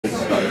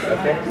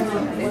Okay.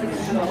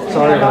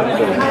 Sorry about that.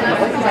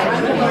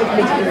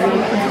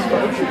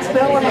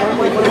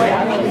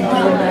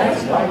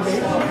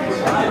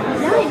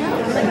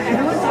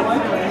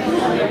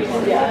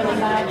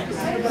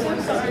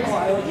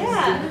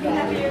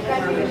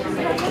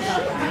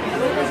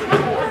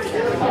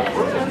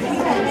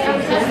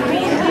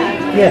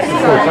 Yes, of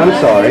course. I'm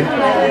sorry.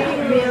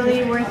 Really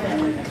worth it.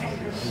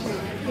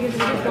 Because it's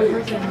just one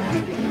person.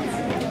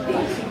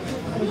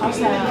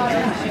 Also,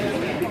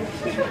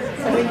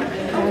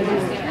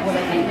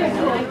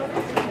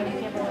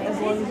 as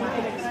long as you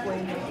can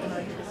explain it.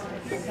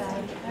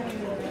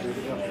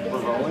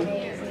 We're rolling.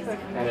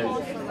 And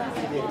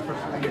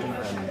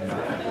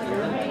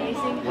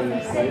when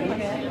you say,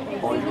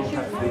 all you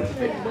have to do is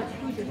pick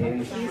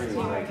any string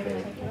right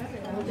there.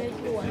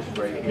 Just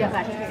right here.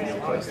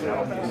 Yeah. Place it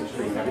out in the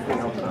string. Everything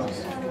else else.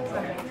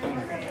 Perfect.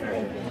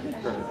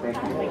 Thank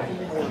you.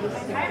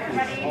 Hi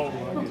everybody.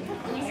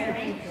 Can you hear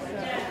me?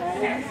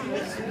 Okay.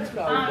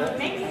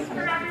 Thanks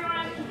for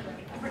everyone.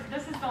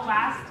 This is the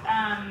last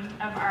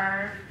of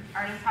our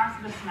artist talks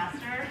of the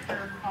semester for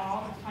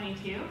fall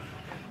 22.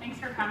 Thanks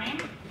for coming.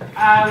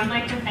 We'd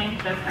like to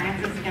thank the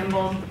Francis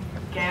Gimbel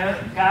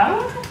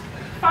Go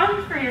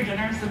Fund for your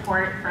generous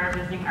support for our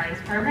Visiting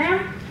Artist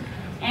program.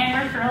 And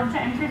we're thrilled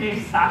to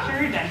introduce Sasha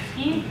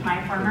Rudensky,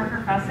 my former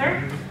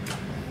professor.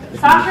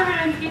 Sasha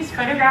Rudensky's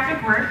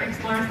photographic work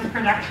explores the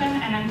production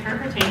and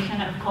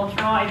interpretation of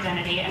cultural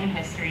identity and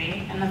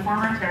history in the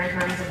former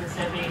territories of the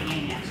Soviet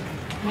Union.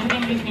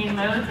 Moving between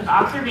modes of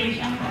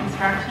observation,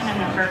 construction,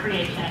 and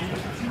appropriation,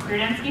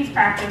 Rudensky's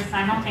practice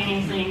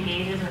simultaneously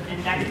engages with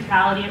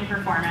indexicality and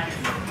performance,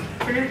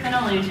 truth and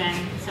illusion,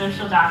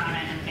 social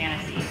document, and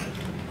fantasy.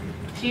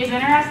 She is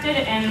interested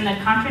in the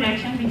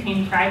contradiction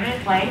between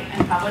private life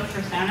and public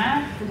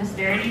persona, the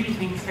disparity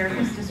between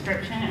surface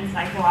description and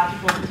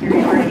psychological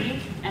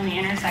superiority, and the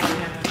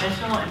intersection of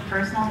official and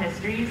personal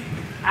histories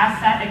as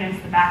set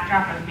against the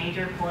backdrop of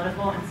major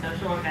political and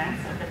social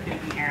events of the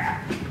Putin era.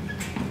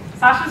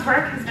 Sasha's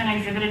work has been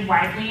exhibited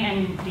widely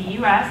in the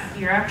US,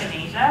 Europe, and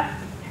Asia.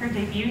 Her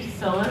debut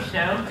solo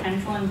show,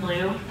 Pencil and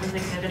Blue, was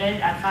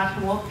exhibited at Sasha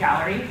Wolf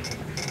Gallery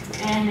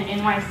in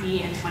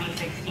NYC in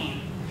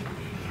 2016.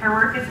 Her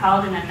work is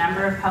held in a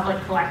number of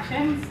public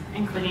collections,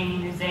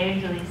 including Musée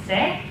de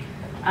Lycée,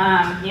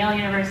 Yale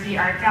University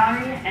Art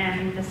Gallery,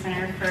 and the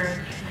Center for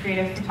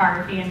Creative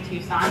Photography in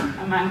Tucson,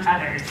 among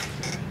others.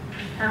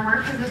 Her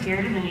work has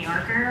appeared in The New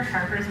Yorker,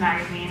 Harper's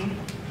Magazine,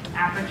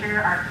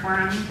 Aperture, Art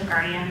Forum, The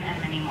Guardian,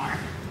 and many more.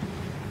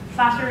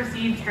 Sasha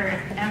received her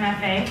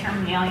MFA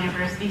from Yale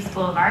University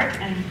School of Art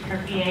and her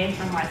PA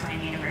from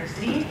Wesleyan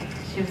University.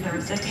 She was the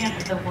recipient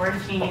of the Ward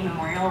Cheney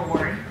Memorial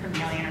Award from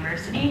Yale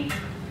University,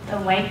 the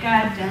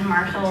Leica Jim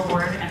Marshall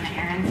Award, and the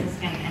Aaron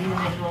Siskin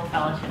Individual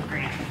Fellowship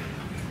Grant.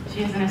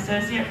 She is an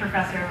associate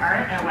professor of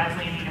art at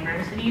Wesleyan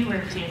University,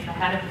 where she is the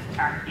head of the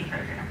photography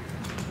program.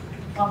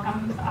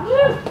 Welcome,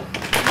 Sasha.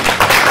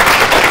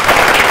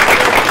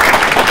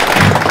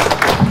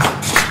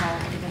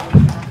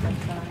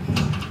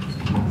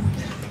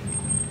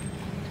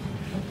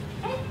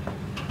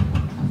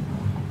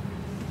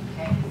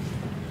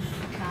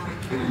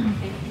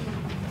 Thank you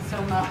so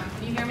much.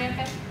 Can you hear me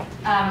okay?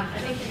 I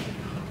think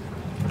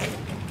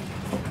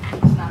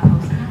it's not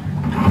close enough.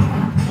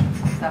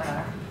 Is that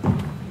better?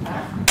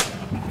 Better?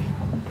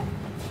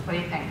 What do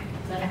you think?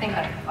 I think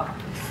better. Okay.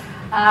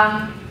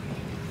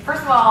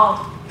 First of all,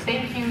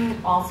 thank you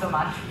all so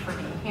much for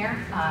being here.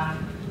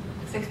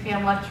 6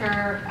 p.m.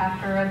 lecture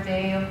after a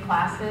day of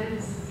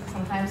classes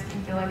sometimes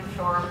can feel like a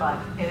chore, but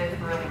it is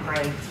really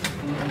great to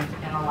be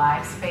in a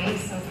live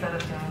space instead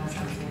of doing this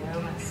on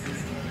Zoom and see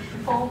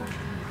people.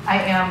 I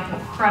am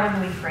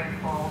incredibly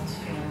grateful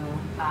to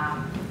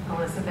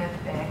Elizabeth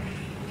Bick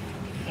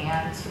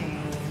and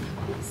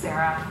to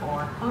Sarah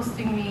for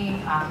hosting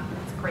me.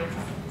 It's great to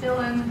see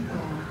Dylan, who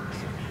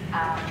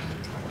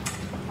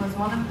was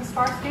one of the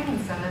STAR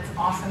students, and it's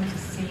awesome to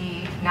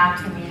see, now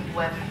to meet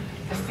with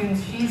the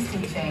students she's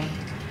teaching.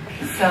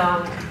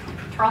 So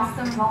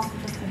Charleston is also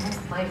just a nice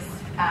place.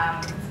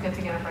 It's good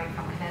to get a break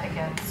from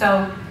Connecticut.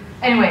 So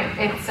anyway,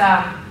 it's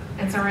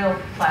a real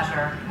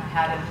pleasure. I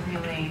had a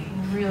really,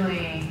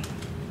 really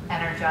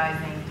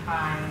energizing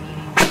time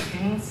meeting with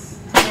students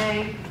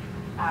today.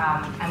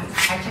 I'm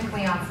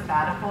technically on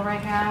sabbatical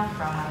right now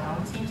from my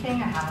own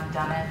teaching. I haven't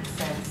done it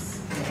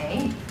since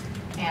May,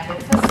 and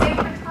it's a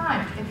sacred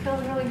time. It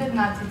feels really good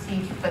not to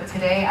teach, but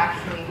today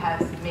actually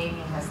has made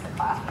me miss the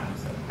classroom,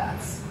 so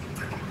that's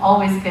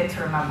always good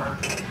to remember.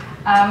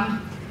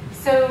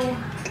 So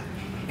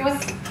it was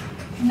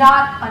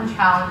not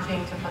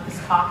unchallenging to put this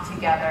talk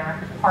together,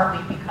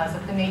 partly because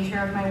of the nature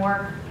of my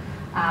work.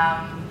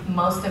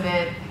 Most of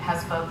it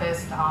has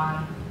focused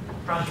on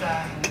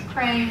Russia and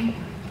Ukraine,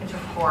 which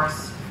of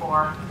course,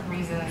 for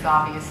reasons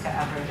obvious to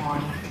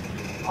everyone,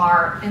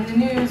 are in the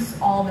news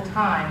all the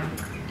time.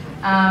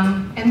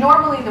 And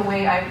normally the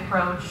way I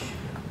approach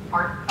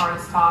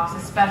artist talks,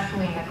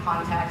 especially in the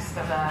context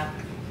of an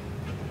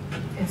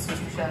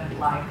institution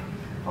like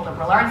a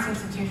liberal arts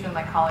institution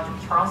like College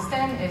of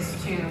Charleston, is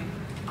to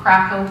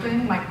crack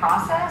open my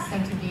process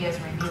and to be as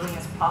revealing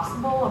as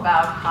possible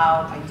about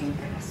how I do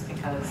things,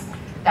 because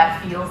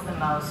that feels the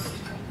most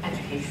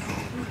educational.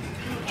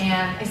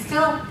 And I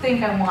still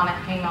think I want to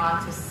hang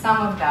on to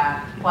some of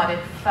that, but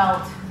it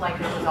felt like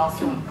it was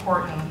also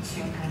important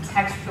to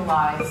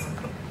contextualize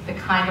the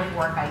kind of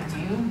work I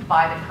do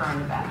by the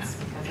current events,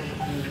 because it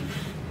would be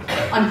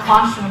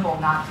unconscionable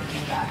not to do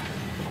that.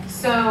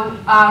 So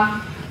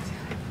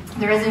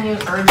there is a new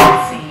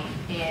urgency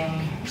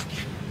in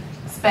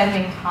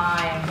spending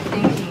time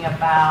thinking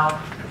about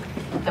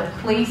the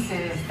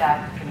places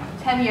that,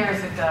 10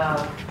 years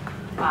ago,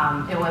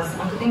 it was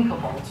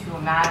unthinkable to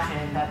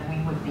imagine that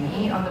we would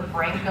be on the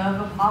brink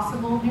of a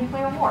possible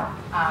nuclear war.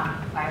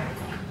 I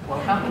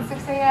woke up at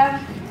 6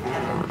 a.m.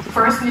 and the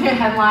first new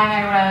headline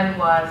I read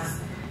was,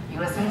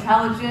 U.S.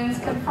 intelligence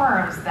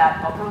confirms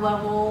that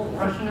upper-level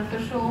Russian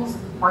officials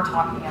are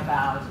talking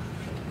about,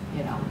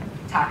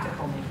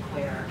 tactical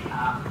nuclear,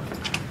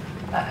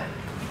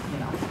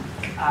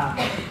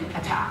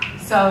 attack.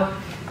 So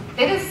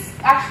it is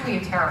actually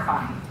a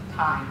terrifying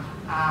time.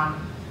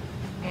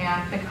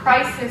 And the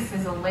crisis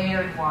is a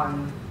layered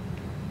one.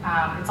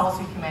 It's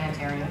also a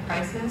humanitarian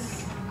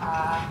crisis.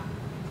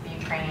 The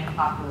Ukrainian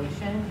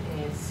population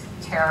is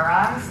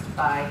terrorized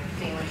by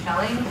daily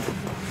shelling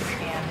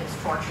and is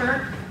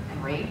tortured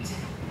and raped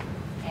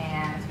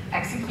and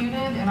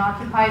executed in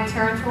occupied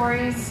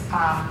territories.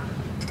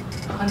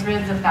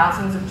 Hundreds of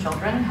thousands of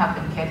children have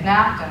been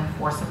kidnapped and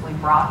forcibly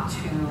brought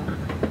to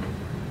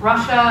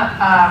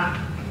Russia.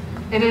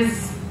 It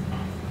is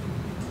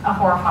a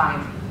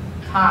horrifying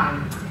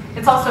time.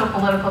 It's also a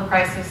political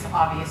crisis,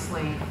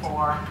 obviously,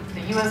 for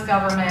the U.S.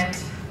 government,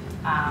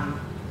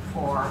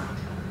 for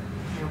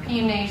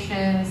European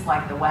nations,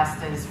 like the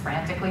West is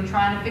frantically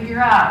trying to figure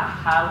out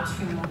how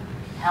to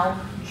help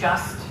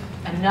just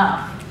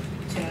enough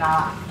to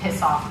not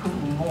piss off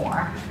Putin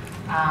more,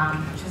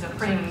 which is a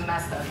pretty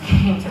messed up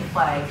game to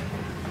play.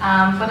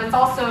 But it's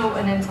also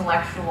an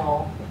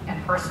intellectual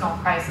and personal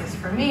crisis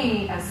for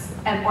me,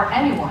 or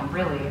anyone,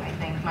 really. I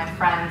think my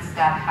friends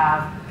that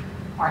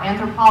are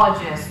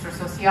anthropologists or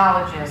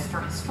sociologists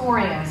or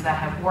historians that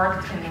have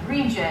worked in the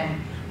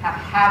region have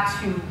had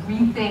to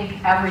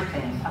rethink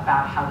everything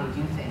about how they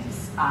do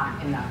things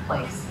in that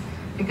place.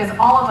 Because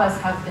all of us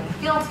have been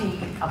guilty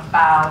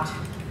about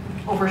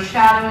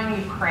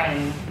overshadowing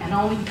Ukraine and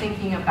only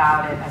thinking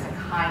about it as a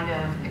kind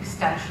of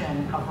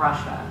extension of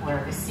Russia,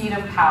 where the seat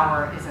of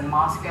power is in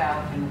Moscow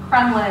and the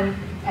Kremlin,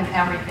 and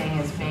everything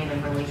is made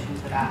in relation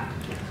to that.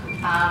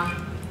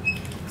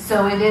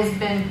 So it has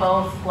been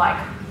both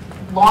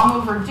long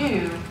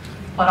overdue,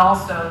 but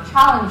also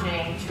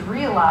challenging to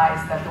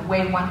realize that the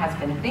way one has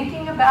been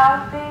thinking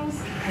about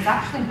things has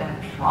actually been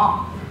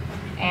wrong.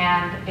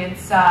 And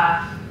it's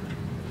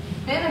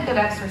been a good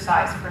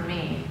exercise for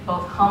me,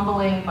 both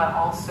humbling but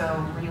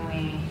also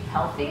really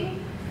healthy,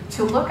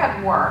 to look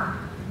at work,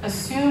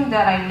 assume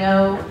that I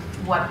know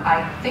what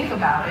I think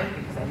about it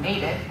because I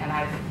made it and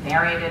I've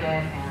narrated it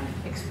and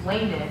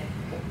explained it,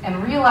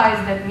 and realize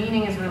that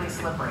meaning is really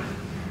slippery.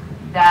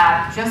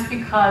 That just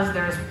because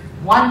there's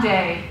one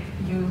day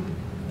you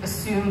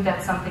assume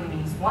that something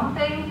means one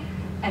thing,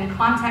 and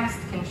context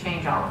can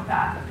change all of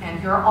that.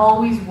 And you're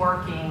always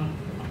working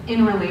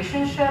in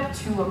relationship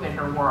to a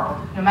bigger world,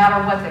 no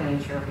matter what the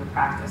nature of your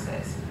practice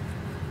is.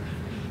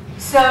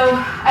 So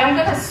I'm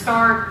going to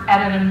start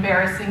at an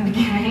embarrassing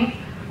beginning,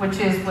 which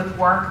is with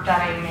work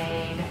that I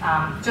made,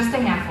 just a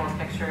handful of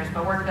pictures,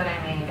 but work that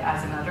I made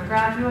as an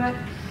undergraduate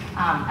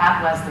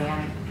at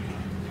Wesleyan.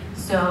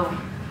 So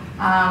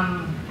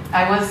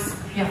I was,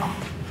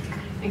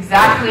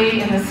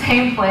 exactly in the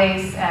same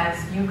place as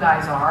you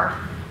guys are,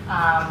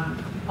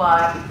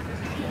 but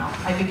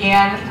I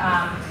began.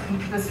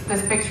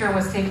 This picture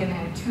was taken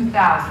in 2000.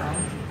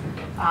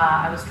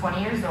 I was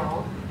 20 years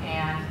old,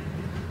 and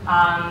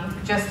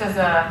just as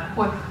a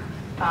quick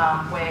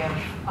way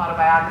of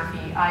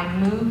autobiography, I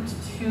moved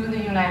to the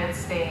United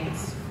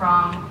States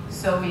from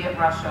Soviet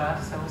Russia,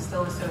 so it was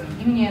still the Soviet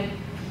Union,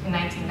 in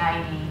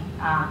 1990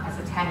 as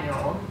a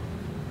 10-year-old.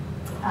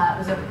 It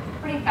was a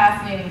pretty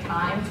fascinating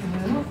time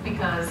to move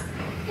because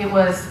it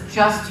was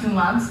just 2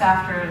 months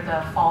after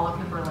the fall of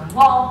the Berlin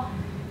Wall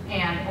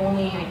and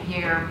only a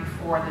year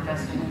before the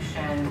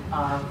dissolution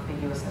of the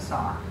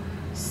USSR.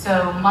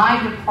 So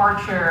my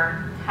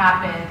departure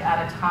happened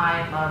at a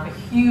time of a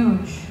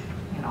huge,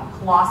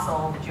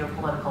 colossal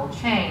geopolitical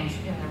change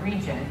in the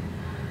region.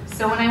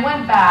 So when I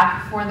went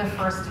back for the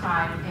first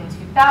time in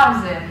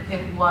 2000,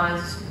 it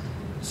was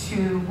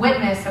to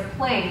witness a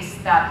place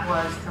that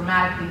was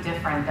dramatically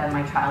different than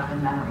my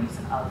childhood memories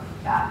of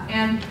that.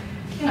 And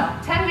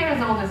 10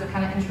 years old is a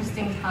kind of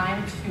interesting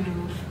time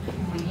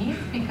to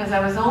leave because I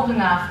was old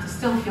enough to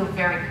still feel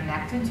very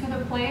connected to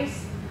the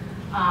place,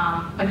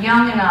 but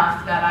young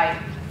enough that I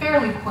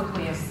fairly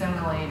quickly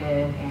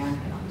assimilated and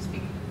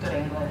speak good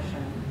English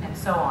and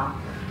so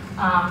on.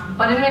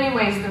 But in many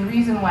ways, the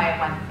reason why I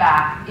went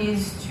back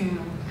is to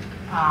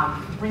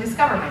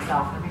rediscover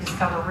myself and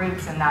rediscover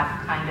roots in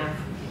that kind of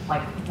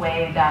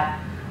way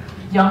that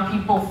young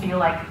people feel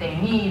like they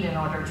need in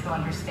order to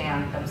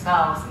understand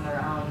themselves and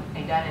their own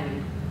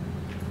identity.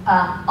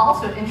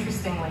 Also,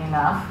 interestingly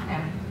enough,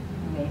 and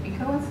maybe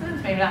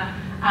coincidence, maybe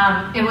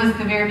not, it was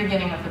the very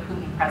beginning of the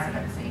Putin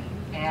presidency.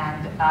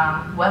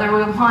 And whether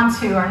we want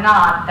to or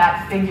not,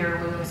 that figure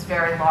looms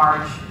very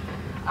large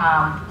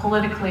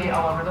politically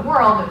all over the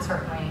world, and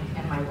certainly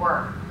in my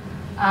work.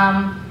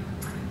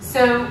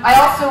 So I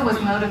also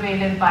was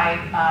motivated by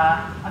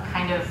a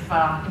kind of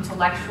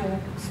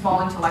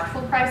small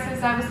intellectual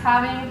crisis I was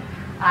having.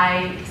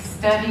 I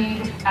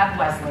studied at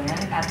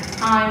Wesleyan. At the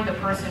time, the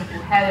person who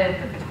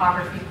headed the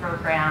photography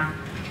program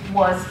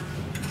was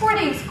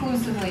pretty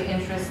exclusively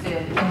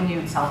interested in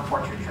nude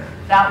self-portraiture.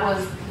 That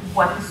was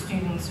what the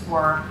students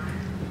were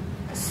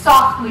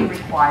softly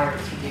required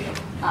to do.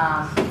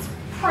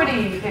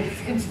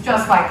 It's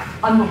just like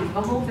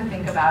unbelievable to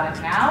think about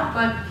it now,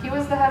 but he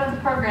was the head of the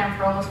program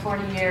for almost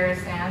 40 years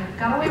and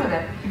got away with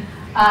it.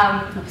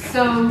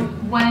 So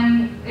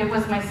when it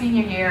was my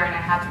senior year and I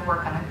had to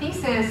work on a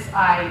thesis,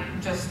 I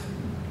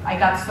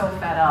got so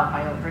fed up,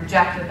 I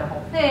rejected the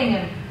whole thing,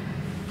 and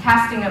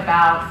casting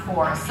about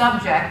for a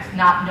subject,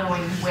 not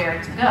knowing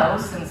where to go,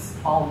 since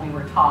all we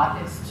were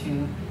taught is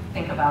to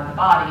think about the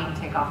body and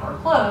take off our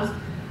clothes,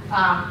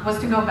 was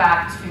to go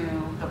back to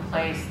the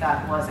place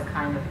that was a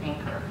kind of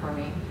anchor for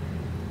me.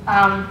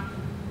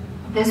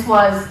 This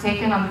was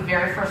taken on the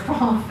very first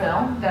roll of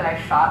film that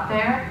I shot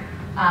there.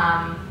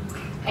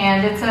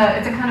 And it's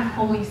a kind of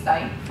holy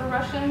site for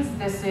Russians.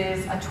 This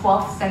is a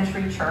 12th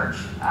century church.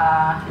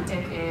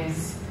 It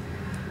is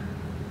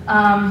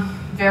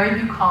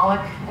very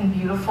bucolic and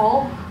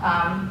beautiful.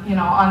 You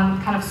know,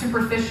 on kind of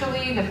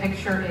superficially, the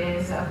picture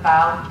is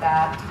about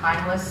that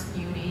timeless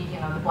beauty, you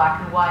know, the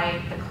black and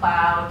white, the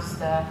clouds,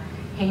 the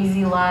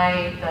hazy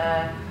light,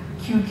 the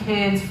cute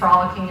kids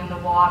frolicking in the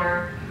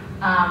water.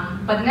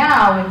 But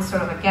now, in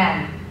sort of,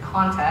 again,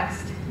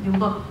 context, you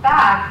look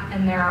back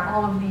and there are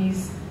all of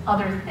these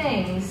other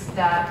things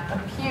that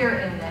appear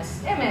in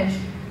this image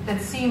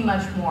that seem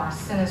much more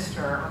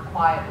sinister or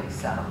quietly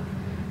so.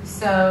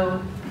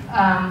 So,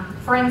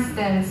 for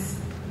instance,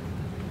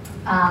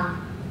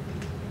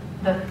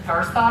 the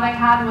first thought I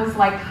had was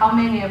like, how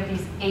many of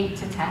these 8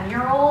 to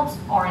 10-year-olds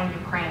are in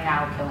Ukraine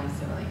now killing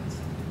civilians?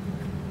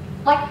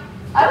 Like,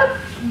 I would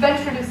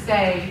venture to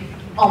say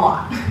a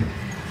lot.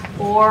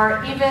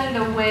 Or even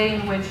the way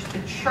in which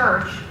the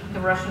church, the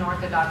Russian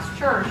Orthodox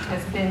Church,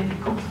 has been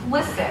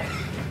complicit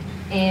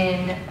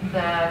in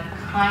the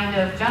kind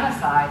of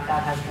genocide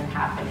that has been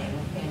happening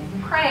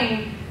in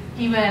Ukraine,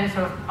 even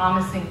sort of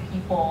promising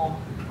people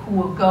who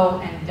will go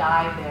and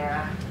die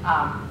there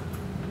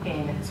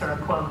in sort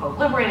of quote-unquote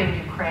liberating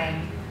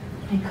Ukraine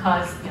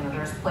because, you know,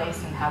 there's a place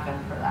in heaven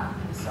for them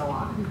and so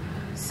on.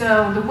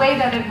 So the way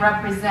that it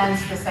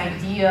represents this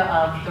idea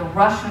of the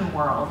Russian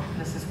world,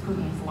 this is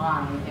Putin's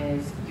line,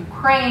 is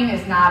Ukraine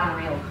is not a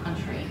real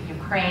country.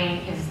 Ukraine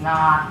is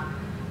not,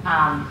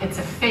 it's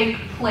a fake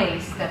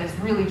place that is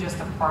really just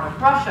a part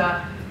of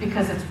Russia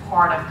because it's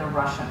part of the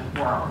Russian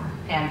world.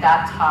 And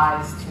that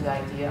ties to the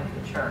idea of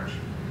the church.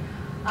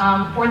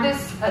 Or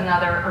this,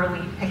 another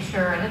early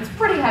picture, and it's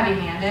pretty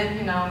heavy-handed,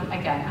 you know,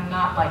 again, I'm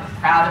not like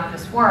proud of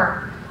this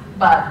work,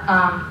 but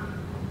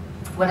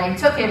when I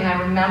took it, and I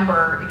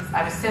remember,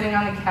 I was sitting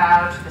on the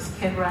couch, this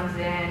kid runs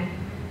in,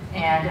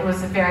 and it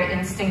was a very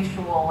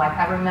instinctual, like,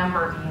 I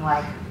remember being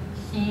like,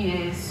 he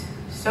is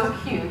so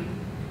cute,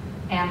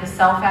 and the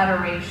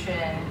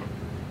self-adoration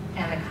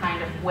and the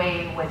kind of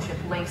way in which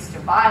it links to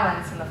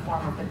violence in the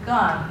form of the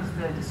gun is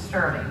really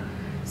disturbing.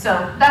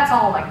 So that's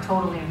all like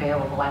totally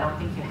available. I don't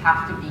think you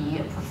have to be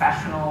a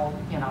professional,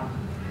 you know,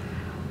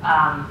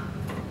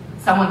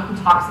 someone who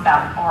talks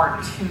about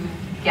art to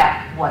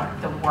get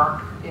what the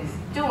work is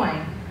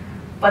doing.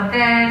 But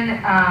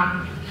then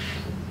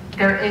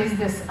there is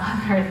this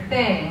other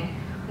thing,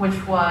 which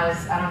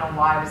was, I don't know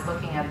why I was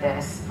looking at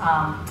this.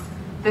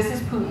 This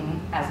is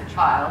Putin as a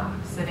child,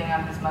 sitting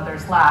on his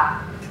mother's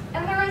lap.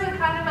 And there is a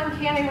kind of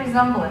uncanny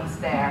resemblance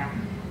there.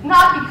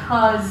 Not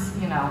because,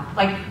 you know,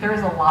 like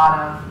there's a lot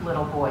of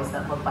little boys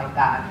that look like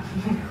that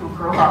who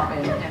grew up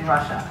in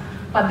Russia.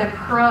 But the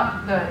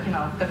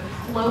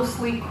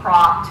closely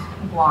cropped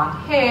blonde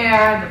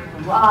hair, the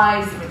blue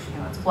eyes, which,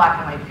 you know, it's a black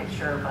and white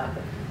picture, but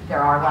there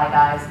are light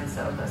eyes, and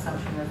so the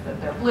assumption is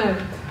that they're blue.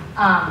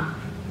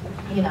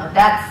 You know,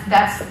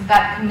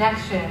 that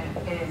connection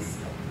is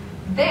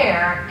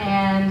there,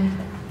 and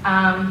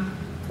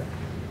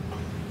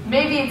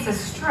maybe it's a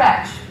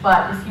stretch,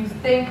 but if you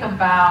think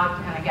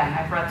about, and again,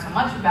 I've read so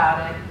much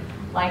about it,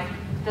 like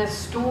the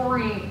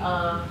story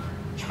of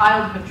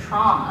childhood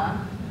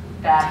trauma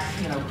that,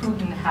 you know,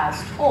 Putin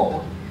has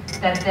told,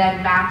 that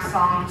then maps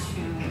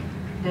onto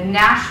the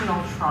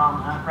national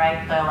trauma,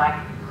 right? The like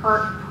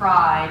hurt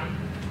pride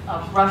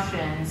of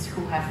Russians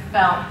who have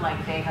felt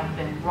like they have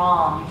been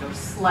wronged or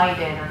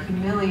slighted or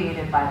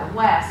humiliated by the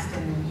West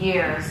in the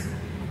years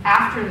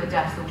after the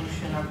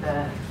dissolution of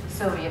the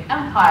Soviet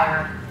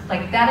Empire.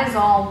 Like, that is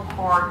all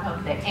part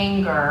of the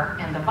anger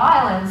and the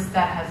violence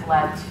that has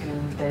led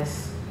to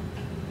this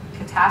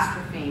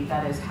catastrophe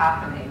that is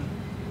happening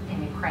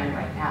in Ukraine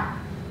right now.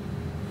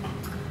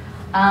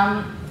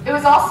 It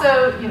was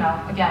also, you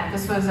know, again,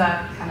 this was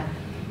a kind of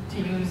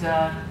to use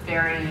a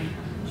very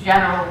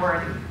general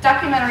word,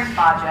 documentary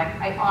project.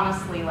 I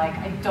honestly,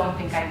 I don't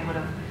think I would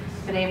have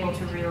been able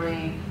to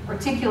really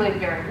articulate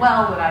very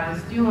well what I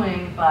was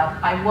doing, but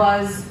I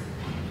was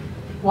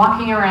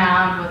walking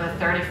around with a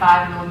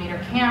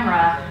 35mm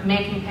camera,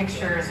 making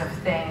pictures of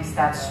things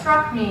that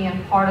struck me,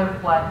 and part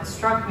of what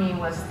struck me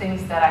was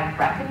things that I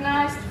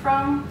recognized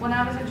from when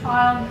I was a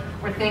child,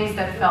 or things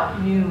that felt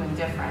new and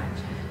different.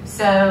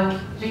 So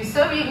the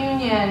Soviet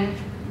Union,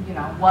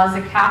 was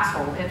a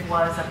capsule. It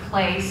was a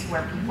place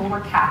where people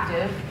were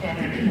captive,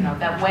 and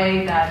that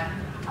way that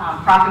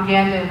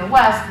propaganda in the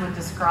West would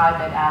describe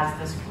it as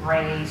this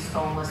gray,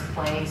 soulless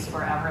place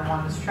where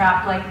everyone was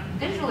trapped.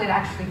 Visually, it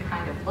actually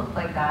kind of looked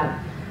like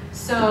that.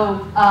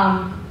 So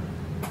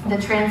the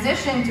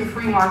transition to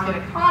free market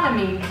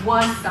economy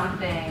was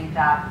something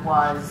that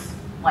was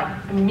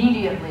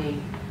immediately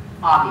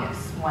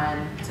obvious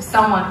to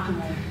someone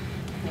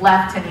who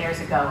left 10 years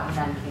ago and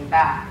then came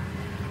back.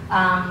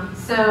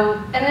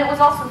 And it was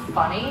also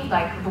funny,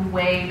 the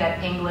way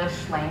that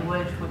English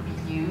language would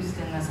be used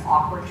in this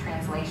awkward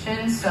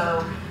translation.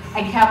 So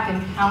I kept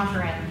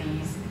encountering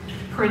these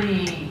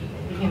pretty,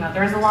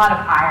 there's a lot of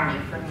irony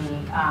for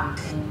me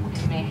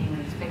in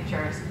making these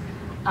pictures.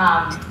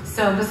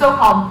 So the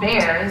so-called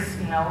bears,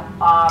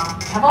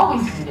 have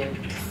always needed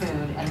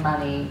food and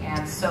money,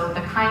 and so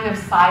the kind of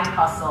side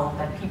hustle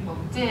that people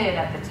did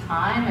at the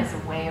time as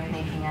a way of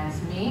making ends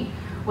meet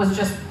was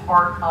just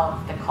part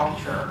of the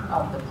culture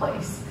of the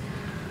place.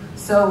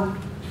 So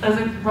as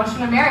a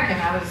Russian American,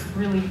 I was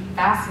really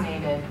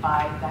fascinated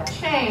by that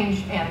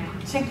change, and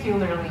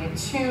particularly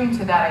attuned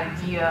to that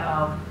idea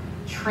of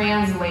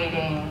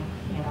translating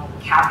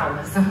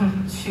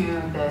capitalism to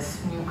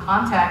this new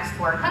context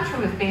where a country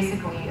was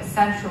basically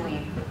essentially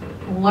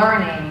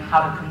learning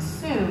how to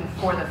consume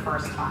for the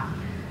first time.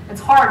 It's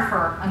hard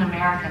for an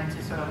American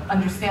to sort of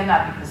understand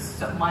that because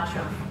so much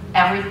of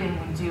everything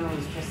we do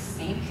is just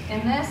seeped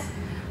in this.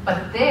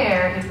 But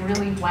there, it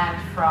really went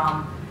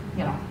from,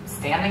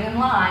 standing in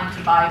line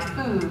to buy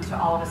food to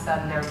all of a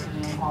sudden there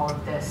being all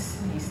of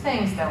these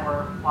things that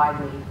were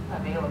widely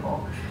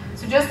available.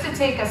 So just to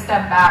take a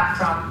step back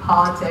from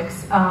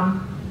politics,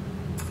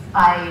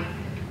 I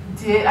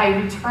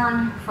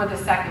returned for the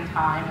second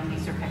time, and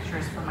these are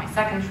pictures from my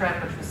second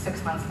trip, which was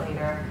 6 months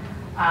later,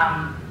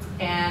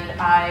 and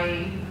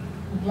I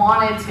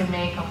wanted to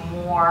make a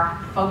more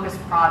focused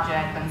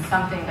project and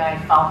something that I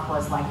felt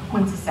was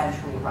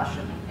quintessentially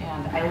Russian.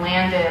 And I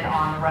landed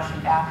on the Russian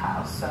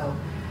bathhouse. So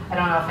I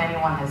don't know if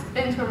anyone has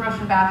been to a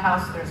Russian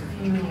bathhouse. There's a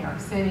few in New York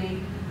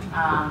City.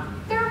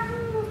 They're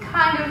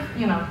kind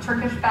of,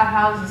 Turkish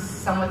bathhouse is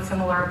somewhat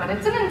similar, but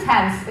it's an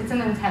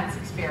intense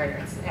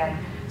experience. And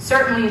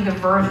certainly the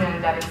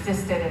version that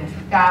existed in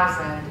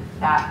 2000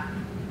 that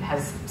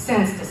has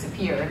since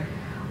disappeared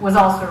was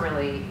also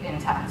really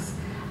intense.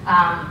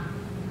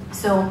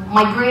 So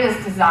my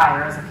greatest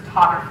desire as a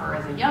photographer,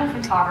 as a young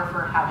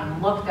photographer,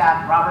 having looked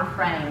at Robert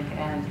Frank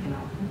and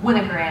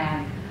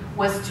Winogrand,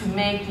 was to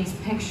make these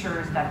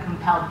pictures that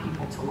compelled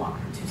people to look,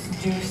 to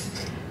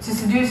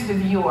seduce the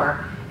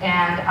viewer.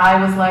 And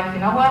I was like, you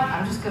know what?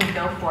 I'm just going to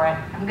go for it.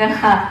 I'm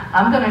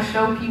gonna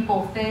show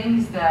people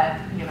things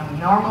that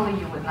normally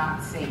you would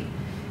not see.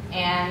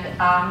 And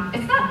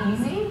it's not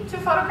easy to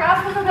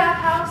photograph in the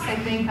bathhouse. I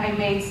think I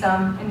made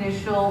some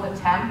initial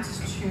attempts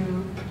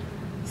to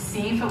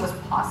see if it was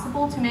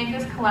possible to make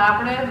this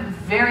collaborative.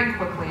 Very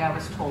quickly, I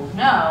was told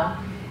no.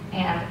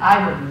 And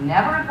I would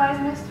never advise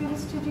my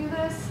students to do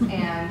this,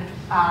 and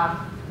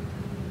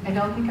I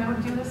don't think I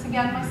would do this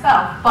again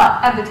myself.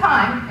 But at the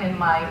time, in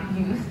my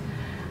youth,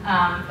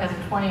 as a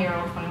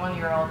 20-year-old,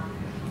 21-year-old,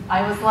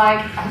 I was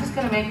like, I'm just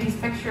going to make these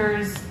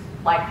pictures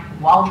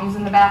while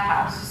using the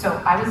bathhouse.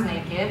 So I was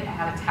naked, I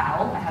had a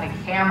towel, I had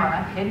a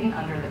camera hidden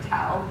under the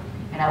towel,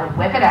 and I would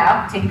whip it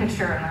out, take a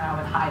picture, and then I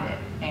would hide it,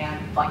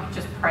 and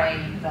just pray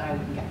that I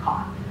wouldn't get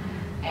caught.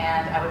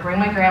 And I would bring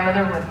my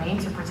grandmother with me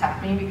to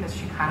protect me because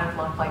she kind of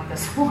looked like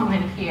this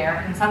woman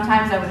here. And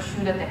sometimes I would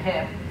shoot at the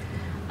hip.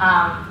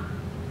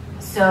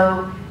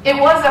 So it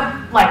was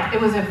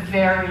a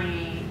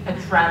very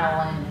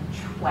adrenaline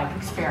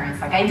experience.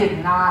 I did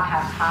not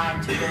have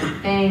time to really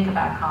think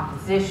about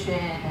composition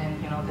and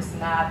this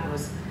and that. It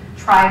was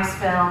Tribes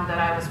film that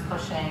I was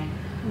pushing.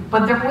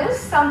 But there was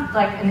some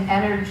an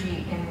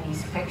energy in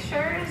these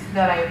pictures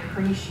that I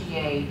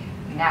appreciate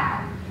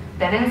now.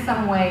 That in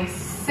some ways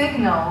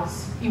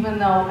signals, even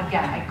though,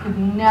 again, I could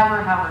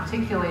never have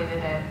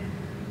articulated it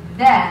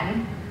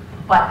then,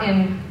 but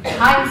in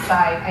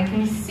hindsight, I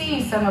can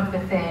see some of the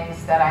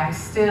things that I'm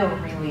still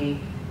really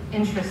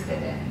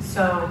interested in.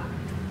 So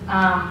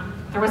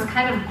there was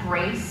kind of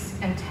grace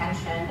and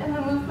tension in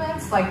the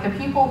movements. The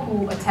people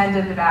who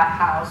attended the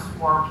bathhouse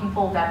were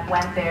people that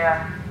went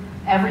there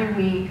every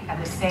week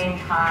at the same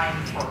time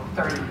for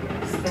 30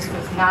 years. This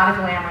was not a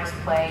glamorous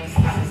place.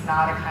 This is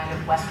not a kind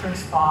of Western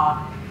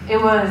spa. It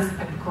was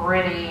a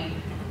gritty,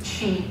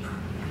 cheap,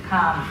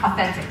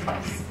 authentic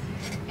place.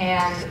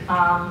 And,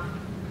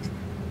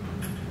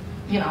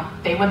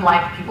 they would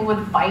people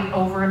would fight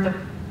over the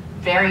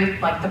very,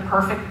 the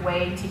perfect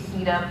way to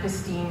heat up the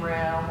steam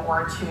room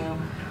or to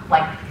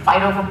like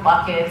fight over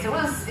buckets. It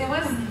was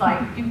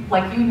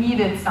like you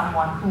needed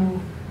someone who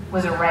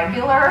was a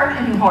regular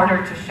in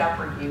order to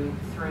shepherd you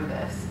through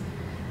this.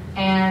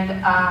 And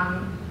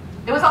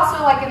it was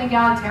also like an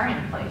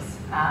egalitarian place.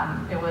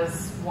 It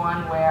was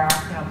one where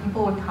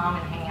people would come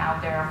and hang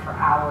out there for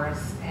hours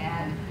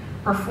and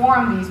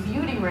perform these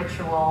beauty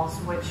rituals,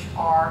 which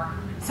are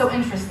so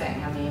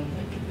interesting. I mean,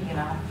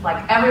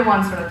 like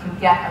everyone sort of can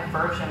get a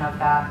version of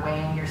that,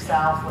 weighing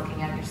yourself,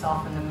 looking at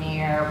yourself in the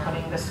mirror,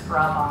 putting the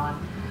scrub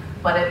on.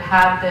 But it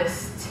had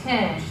this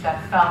tinge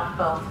that felt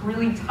both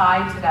really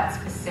tied to that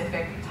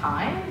specific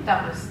time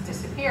that was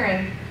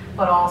disappearing,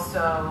 but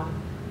also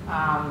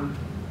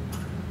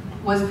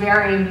was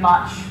very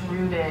much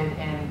rooted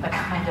in the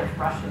kind of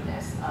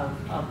Russianness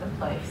of the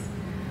place.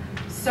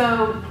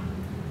 So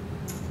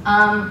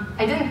I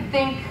didn't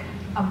think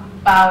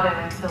about it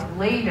until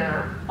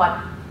later,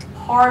 but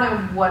part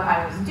of what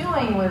I was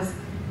doing was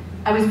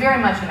I was very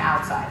much an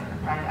outsider,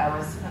 right? I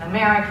was an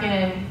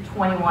American,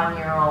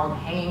 21-year-old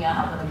hanging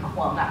out with them,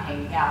 well, not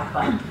hanging out,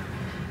 but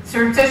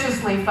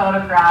surreptitiously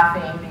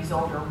photographing these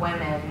older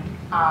women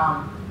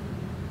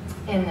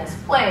in this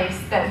place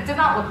that did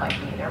not look like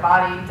me. Their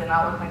body did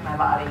not look like my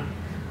body.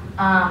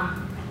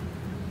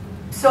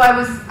 So I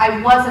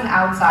was an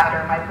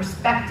outsider. My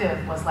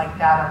perspective was like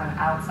that of an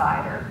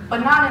outsider, but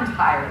not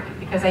entirely,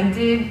 because I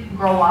did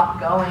grow up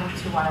going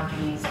to one of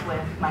these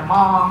with my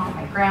mom and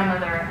my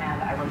grandmother,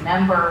 and I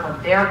remember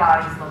what their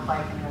bodies looked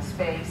like in this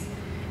space.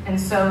 And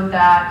so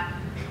that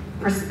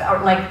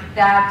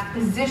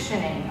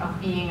positioning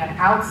of being an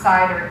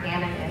outsider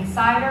and an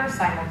insider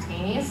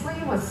simultaneously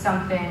was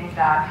something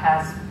that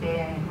has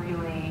been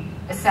really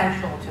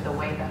essential to the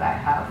way that I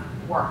have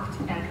worked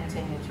and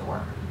continue to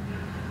work.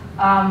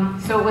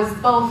 So it was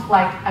both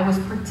like I was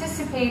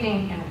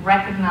participating in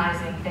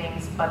recognizing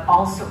things, but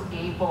also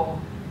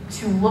able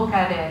to look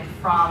at it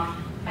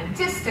from a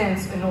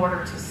distance in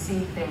order to see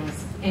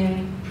things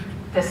in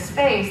the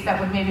space that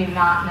would maybe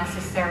not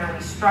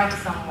necessarily strike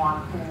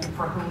someone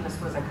for whom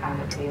this was a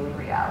kind of daily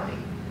reality.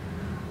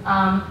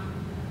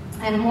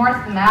 And more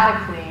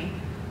thematically,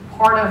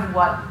 part of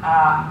what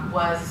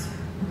was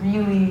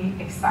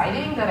really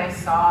exciting that I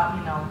saw,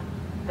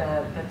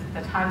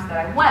 the times that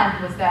I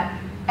went, was that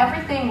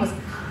everything was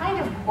kind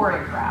of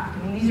choreographed.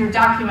 I mean, these are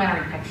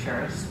documentary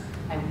pictures,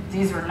 and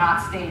these were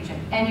not staged in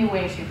any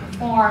way, shape, or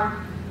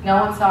form.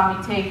 No one saw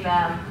me take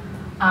them.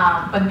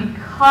 But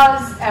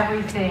because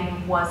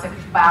everything was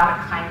about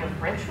a kind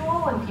of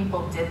ritual and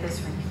people did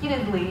this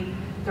repeatedly,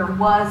 there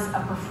was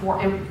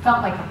it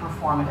felt like a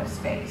performative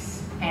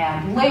space.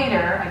 And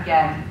later,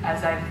 again,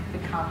 as I've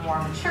become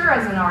more mature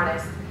as an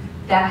artist,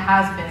 that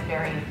has been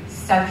very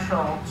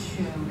central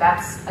to,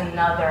 that's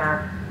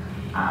another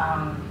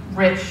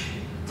rich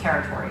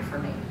territory for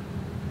me.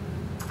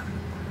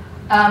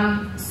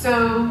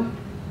 So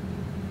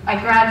I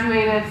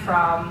graduated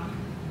from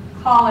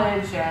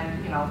college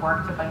and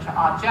worked a bunch of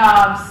odd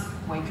jobs,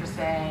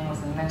 waitressing,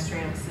 was an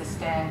administrative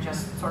assistant,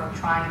 just sort of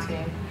trying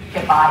to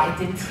get by. I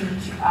did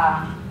teach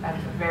at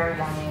a very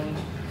young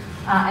age.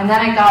 And then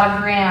I got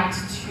a grant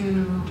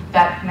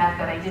that meant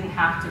that I didn't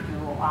have to do,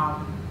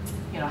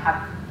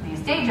 have these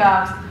day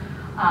jobs,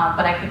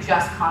 but I could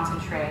just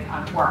concentrate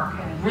on work.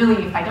 And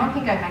really, I don't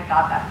think I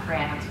got that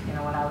grant,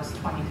 when I was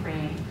 23.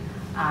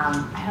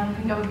 I don't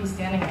think I would be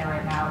standing here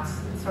right now.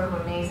 It's sort of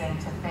amazing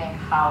to think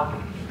how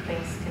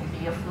things can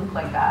be a fluke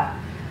like that.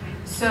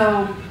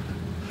 So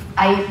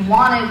I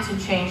wanted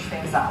to change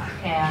things up.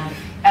 And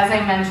as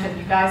I mentioned,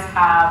 you guys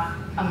have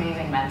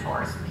amazing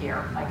mentors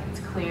here. Like, it's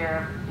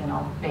clear,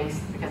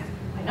 based, because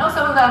I know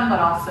some of them, but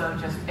also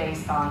just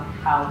based on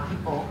how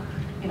people,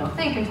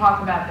 think and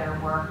talk about their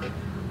work.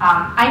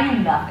 I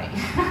knew nothing.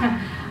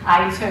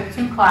 I took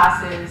 2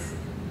 classes,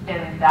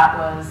 and that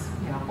was,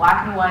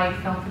 black and white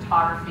film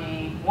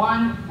photography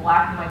 1,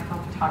 black and white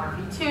film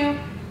photography 2,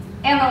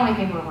 and the only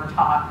thing we were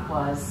taught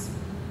was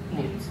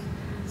news.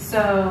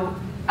 So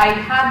I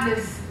had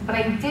this, but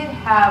I did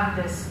have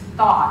this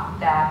thought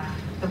that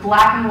the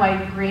black and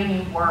white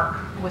grainy work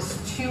was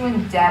too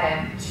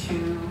indebted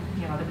to,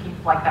 the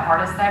people, like the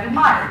artists that I've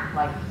admired,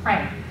 like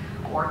Frank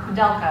or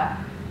Kudelka,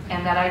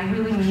 and that I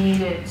really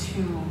needed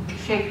to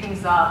shake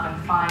things up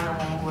and find a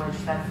language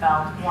that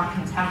felt more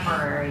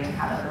contemporary and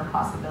had other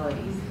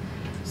possibilities.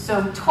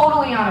 So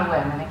totally on a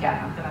whim, and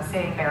again, I'm gonna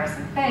say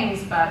embarrassing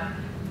things, but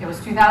it was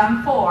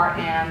 2004,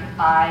 and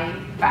I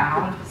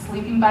found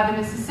Sleeping by the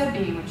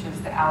Mississippi, which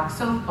is the Alex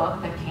Soth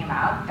book that came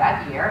out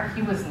that year.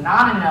 He was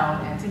not a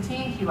known entity.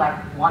 He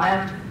won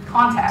a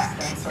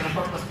contest, and so the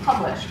book was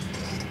published.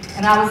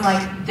 And I was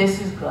like, this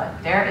is good.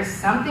 There is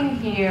something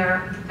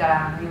here that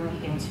I'm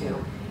really into.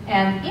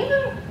 And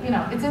even,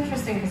 it's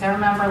interesting because I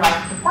remember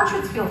the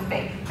portraits feel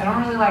fake. I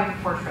don't really like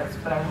the portraits,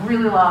 but I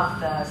really love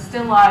the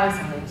still lifes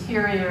and the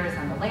interiors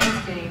and the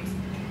landscapes.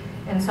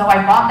 And so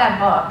I bought that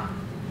book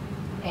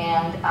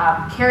and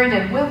carried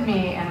it with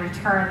me and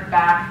returned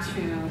back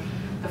to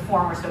the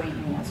former Soviet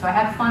Union. So I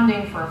had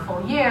funding for a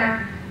full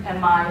year,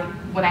 and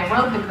when I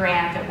wrote the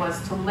grant, it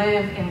was to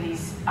live in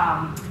these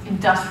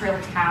industrial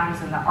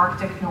towns in the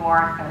Arctic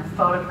North and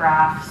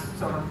photograph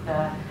sort of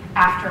the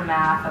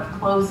aftermath of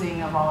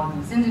closing of all of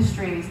these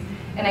industries.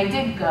 And I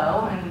did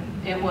go,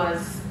 and it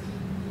was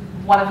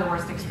one of the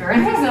worst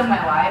experiences of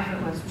my life.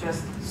 It was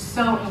just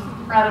so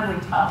incredibly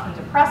tough and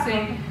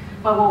depressing.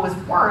 But what was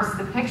worse,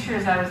 the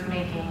pictures I was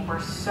making were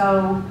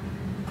so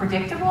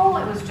predictable.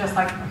 It was just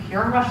like, here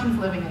are Russians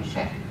living in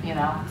shit, you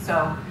know?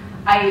 So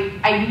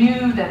I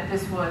knew that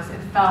this was,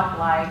 it felt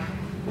like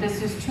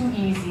this is too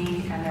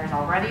easy and there's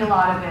already a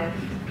lot of it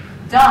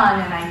done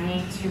and I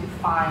need to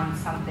find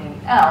something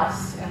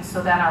else. And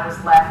so then I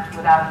was left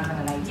without even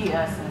an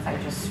idea since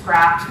I just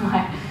scrapped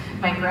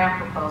my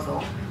grant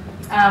proposal.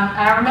 And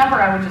I remember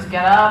I would just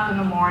get up in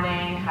the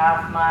morning,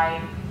 have my,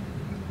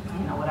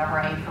 you know, whatever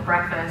I ate for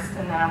breakfast,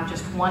 and then I would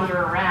just wander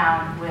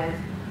around with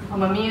a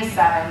Mamiya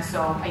 7.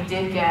 So I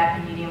did get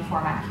a medium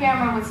format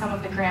camera with some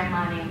of the grant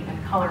money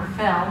and color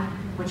film,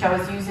 which I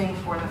was using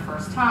for the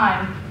first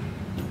time.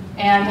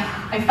 And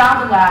I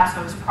found a lab,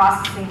 so I was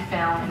processing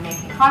film and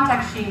making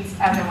contact sheets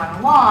as I went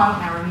along.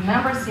 And I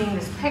remember seeing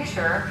this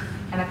picture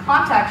and a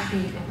contact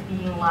sheet and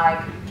being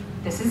like,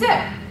 this is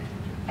it.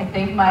 I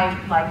think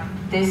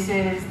this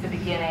is the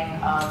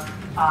beginning of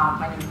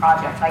my new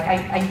project. Like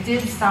I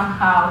did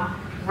somehow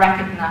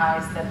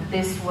recognize that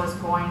this was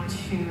going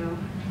to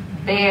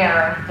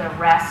bear the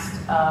rest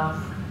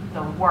of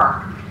the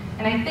work.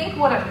 And I think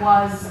what it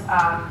was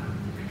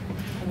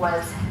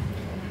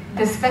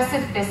the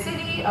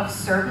specificity of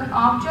certain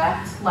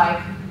objects,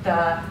 like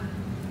the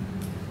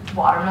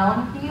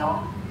watermelon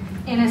peel,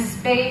 in a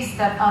space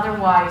that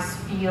otherwise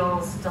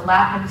feels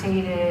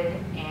dilapidated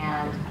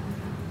and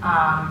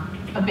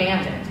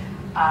abandoned.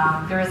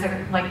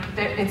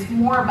 It's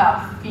more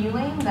about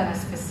feeling than a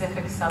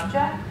specific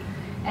subject,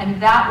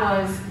 and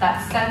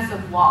that sense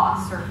of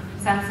loss or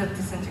sense of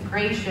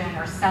disintegration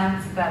or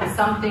sense that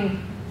something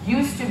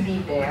used to be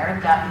there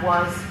that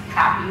was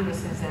happy.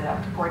 This is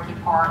at Gorky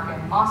Park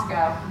in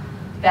Moscow,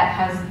 that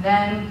has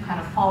then kind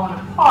of fallen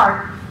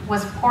apart,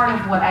 was part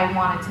of what I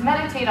wanted to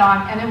meditate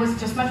on, and it was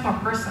just much more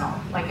personal.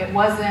 Like it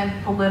wasn't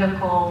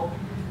political,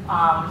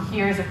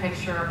 here's a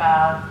picture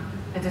about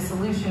the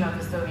dissolution of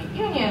the Soviet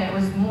Union. It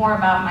was more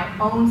about my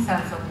own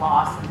sense of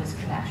loss and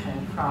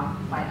disconnection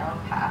from my own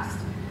past.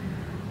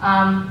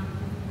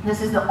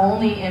 This is the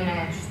only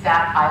image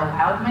that I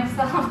allowed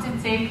myself to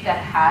take that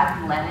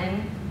had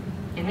Lenin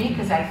in me,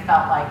 because I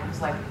felt like it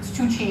was like, it's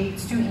too cheap,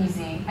 it's too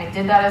easy. I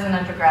did that as an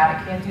undergrad,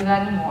 I can't do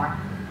that anymore.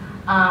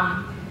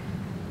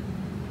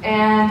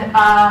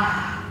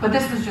 But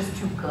this was just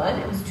too good,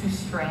 it was too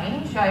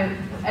strange.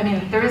 I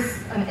mean, there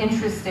is an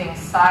interesting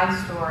side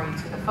story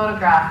to the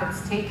photograph.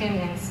 It's taken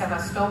in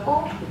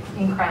Sevastopol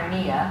in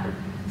Crimea.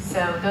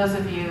 So those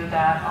of you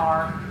that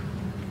are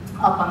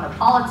up on the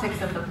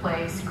politics of the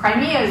place,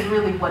 Crimea is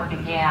really what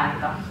began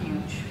the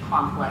huge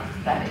conflict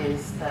that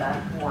is the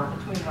war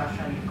between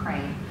Russia and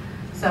Ukraine.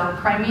 So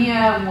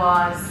Crimea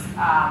was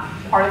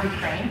part of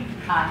Ukraine.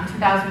 In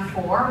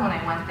 2004, when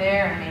I went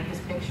there and made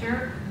this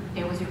picture,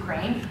 it was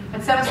Ukraine.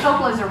 But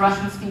Sevastopol is a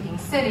Russian-speaking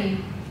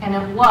city, and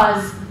it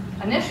was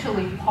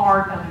initially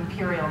part of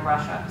Imperial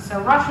Russia.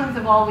 So Russians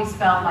have always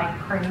felt like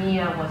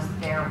Crimea was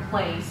their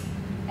place,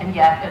 and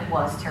yet it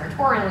was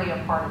territorially a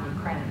part of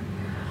Ukraine.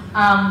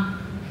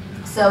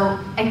 So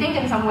I think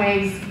in some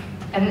ways,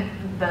 and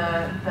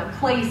the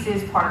place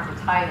is part of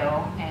the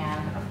title,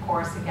 and of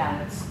course,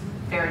 again, it's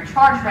very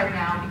charged right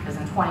now because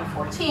in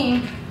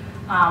 2014,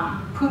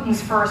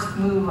 Putin's first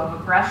move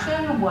of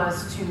aggression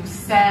was to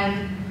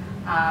send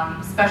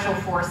special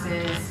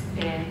forces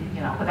in,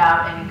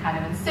 without any kind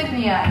of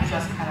insignia and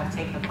just kind of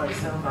take the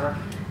place over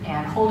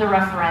and hold a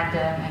referendum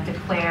and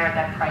declare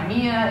that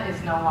Crimea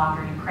is no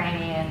longer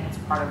Ukrainian, it's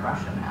part of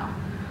Russia now.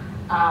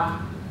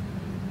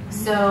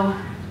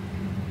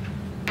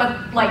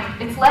 But like,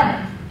 it's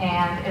Lenin,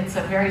 and it's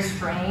a very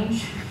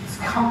strange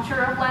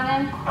sculpture of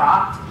Lenin,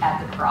 cropped at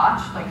the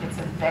crotch. Like, it's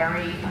a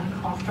very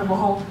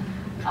uncomfortable,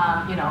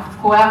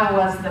 whoever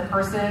was the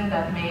person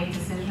that made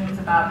decisions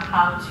about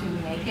how to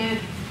make it,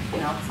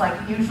 it's like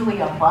usually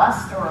a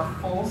bust or a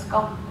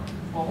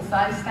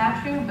full-size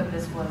statue, but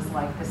this was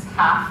like this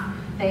half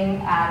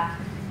thing at,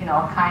 a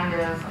kind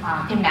of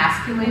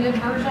emasculated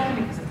version,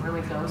 because it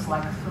really goes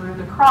like through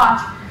the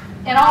crotch.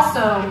 And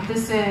also,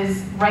 this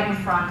is right in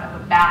front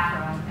of a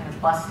bathroom in a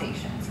bus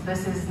station. So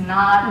this is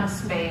not a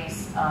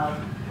space of,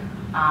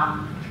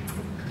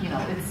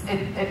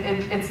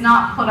 it's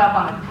not put up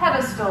on a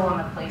pedestal in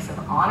a place of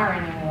honor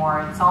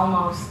anymore. It's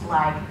almost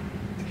like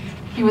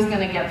he was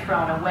going to get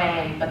thrown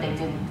away, but they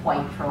didn't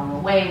quite throw him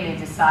away. They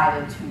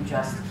decided to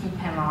just keep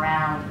him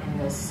around in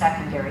this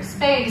secondary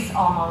space,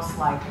 almost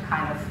like a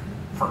kind of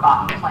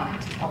forgotten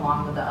plant,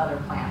 along with the other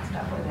plants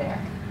that were there.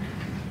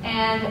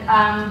 And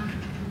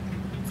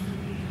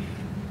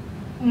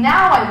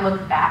now I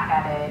look back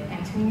at it,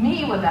 and to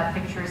me what that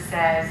picture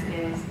says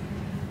is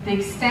the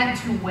extent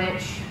to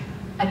which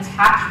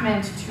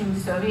attachment to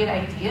Soviet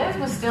ideas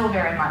was still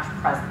very much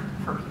present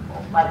for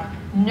people. Like,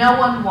 no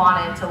one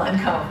wanted to let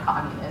go of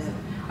communism.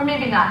 Or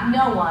maybe not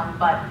no one,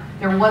 but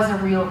there was a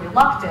real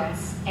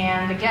reluctance,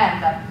 and again,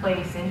 that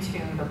plays into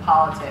the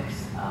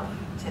politics of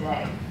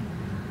today.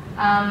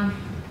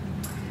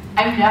 I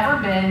I've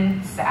never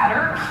been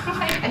sadder,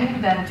 I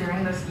think, than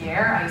during this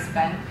year I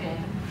spent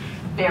in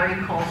very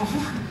cold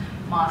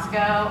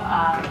Moscow.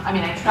 I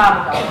mean, I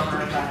traveled all over,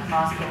 but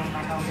Moscow was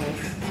my home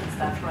base since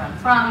that's where I'm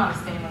from. I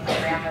was staying with my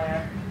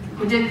grandmother,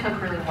 who did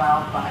cook really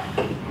well, but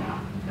you know,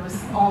 it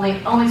was only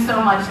so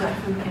much that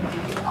food can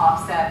do to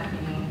offset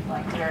being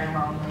like very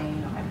lonely. You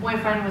know, my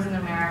boyfriend was in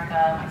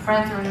America, my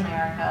friends were in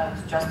America. I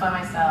was just by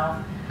myself.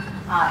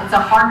 It's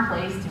a hard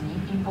place to meet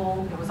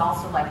people. It was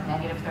also like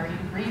negative 30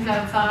 degrees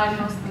outside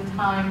most of the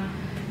time.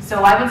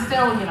 So I would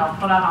still, you know,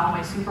 put on all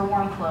my super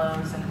warm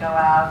clothes and go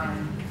out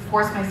and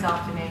force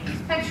myself to make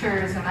these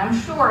pictures. And I'm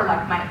sure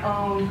like my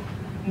own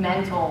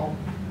mental,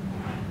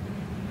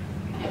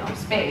 you know,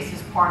 space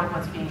is part of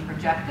what's being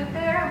projected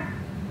there.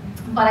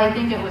 But I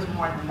think it was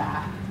more than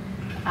that.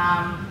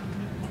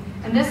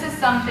 And this is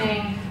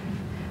something,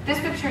 this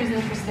picture is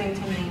interesting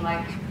to me.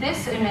 Like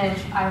this image,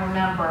 I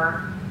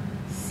remember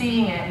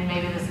seeing it, and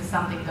maybe this is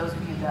something those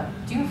of you that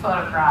do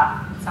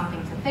photograph,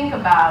 something to think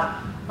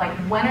about, like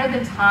when are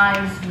the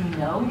times you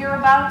know you're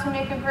about to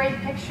make a great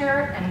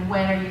picture, and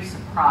when are you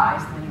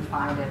surprised when you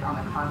find it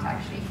on the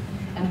contact sheet?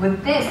 And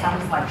with this, I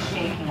was like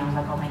shaking. I was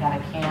like, oh my God,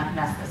 I can't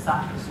mess this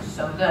up. This is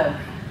so good.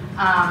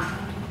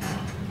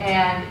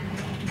 And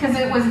because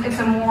it's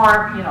a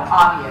more, you know,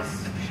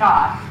 obvious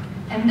shot.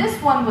 And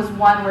this one was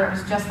one where it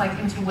was just like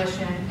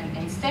intuition and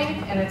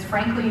instinct, and it's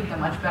frankly the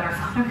much better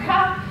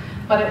photograph.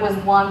 But it was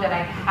one that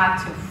I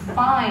had to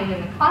find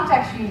in the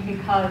contact sheet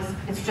because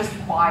it's just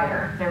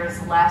quieter. There is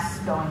less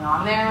going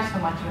on there. So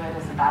much of it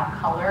is about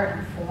color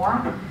and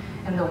form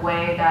and the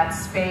way that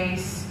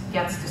space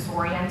gets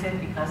disoriented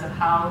because of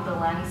how the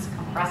lens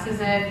compresses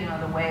it. You know,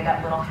 the way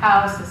that little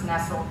house is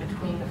nestled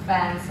between the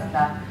fence and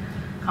the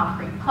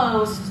concrete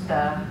post,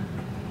 the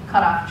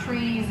cut off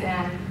trees,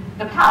 and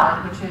the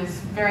palette, which is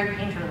very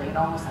painterly. It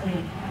almost, I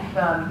mean,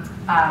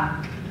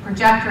 the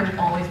projector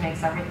always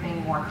makes everything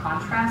more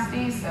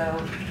contrasty,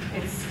 so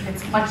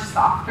it's much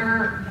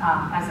softer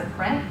as a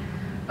print,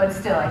 but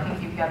still I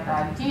think you get the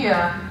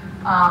idea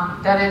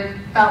that it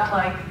felt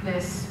like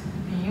this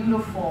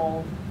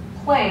beautiful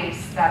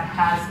place that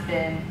has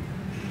been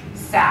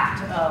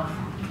sapped of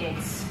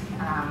its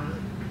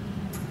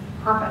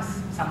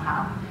purpose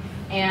somehow.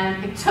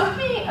 And it took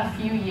me a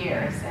few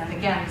years, and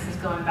again, this is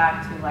going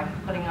back to like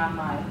putting on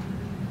my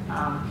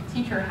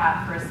teacher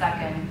hat for a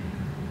second.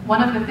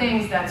 One of the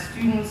things that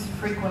students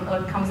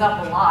frequently, comes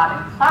up a lot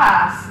in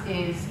class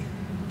is,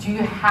 do you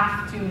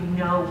have to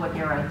know what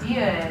your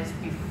idea is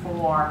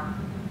before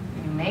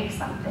you make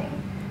something?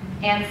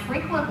 And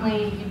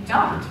frequently you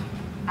don't.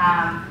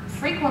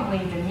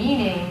 Frequently the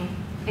meaning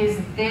is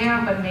there,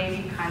 but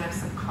maybe kind of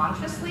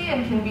subconsciously,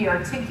 and can be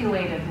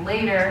articulated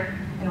later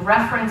in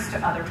reference to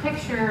other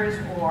pictures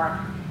or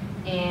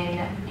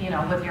in, you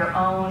know, with your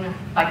own,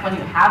 like when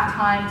you have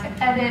time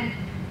to edit.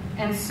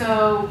 And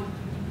so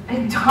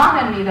it dawned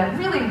on me that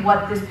really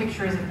what this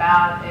picture is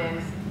about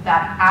is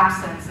that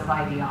absence of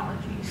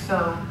ideology.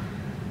 So,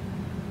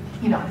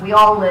 you know, we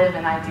all live in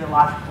an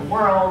ideological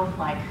world,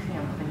 like, you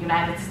know, the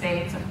United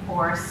States, of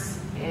course,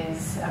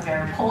 is a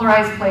very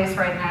polarized place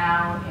right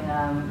now.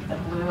 The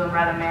blue and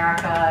red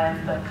America,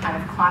 and the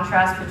kind of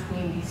contrast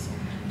between these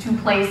two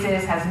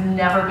places has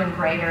never been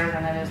greater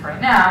than it is right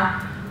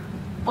now.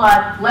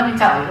 But let me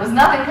tell you, it was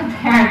nothing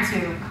compared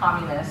to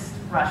communist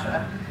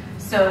Russia.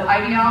 So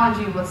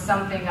ideology was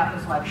something that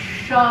was like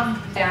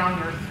shoved down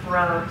your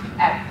throat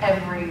at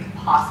every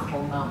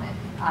possible moment.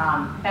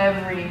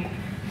 Every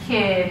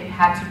kid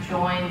had to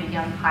join the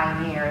Young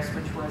Pioneers,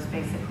 which was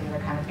basically the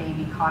kind of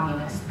baby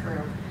communist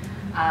group.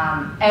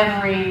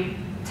 Every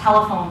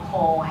telephone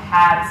pole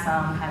had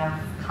some kind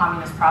of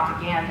communist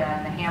propaganda,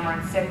 and the hammer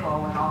and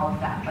sickle and all of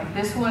that. Like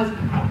this was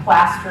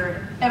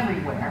plastered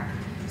everywhere.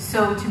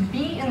 So to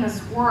be in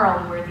this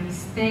world where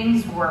these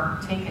things were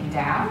taken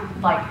down,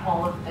 like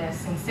all of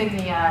this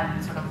insignia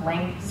and sort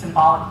of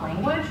symbolic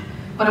language,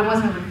 but it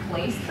wasn't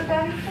replaced with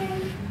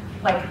anything,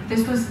 like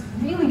this was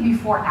really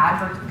before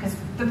because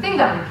the thing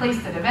that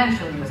replaced it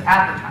eventually was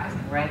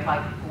advertising, right?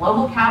 Like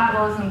global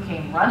capitalism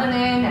came running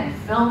in and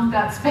filled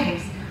that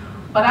space.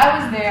 But I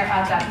was there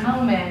at that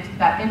moment,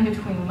 that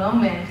in-between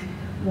moment,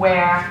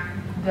 where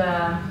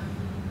the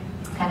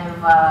kind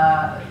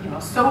of, you know,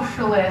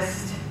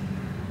 socialist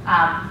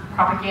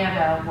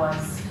propaganda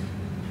was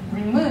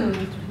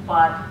removed,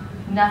 but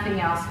nothing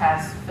else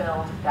has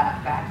filled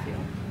that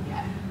vacuum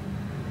yet.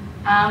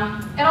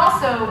 And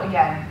also,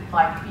 again,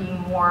 like being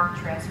more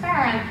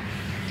transparent,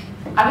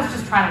 I was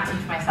just trying to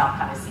teach myself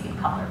how to see in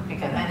color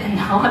because I didn't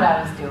know what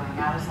I was doing.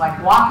 I was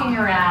like walking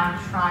around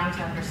trying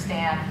to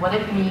understand what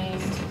it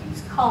means to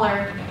use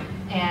color,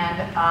 and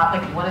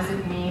like what does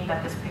it mean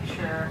that this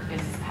picture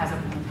has a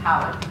blue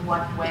palette?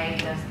 What way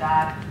does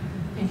that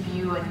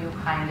imbue a new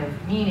kind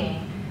of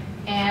meaning?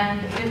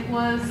 And it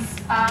was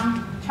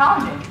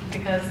challenging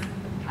because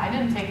I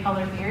didn't take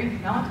color theory.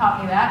 No one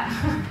taught me that.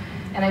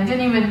 And I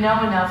didn't even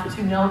know enough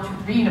to know to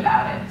read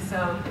about it.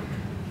 So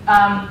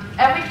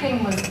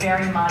everything was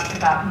very much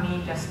about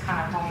me just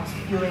kind of almost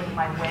feeling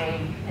my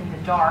way in the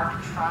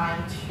dark,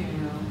 trying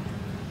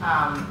to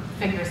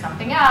figure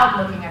something out,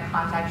 looking at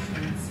contact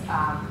sheets,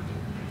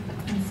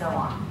 and so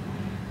on.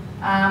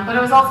 But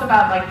it was also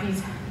about like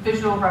these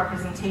visual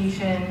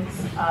representations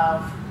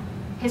of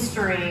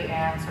history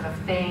and sort of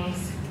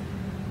things.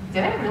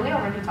 Did I really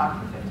already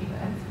talk for 50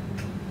 minutes?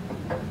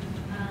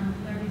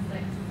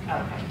 36.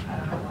 Okay, I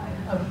don't know why.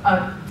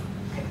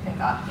 Okay, thank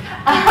God.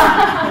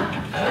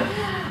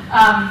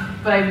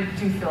 But I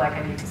do feel like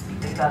I need to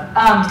speed things up.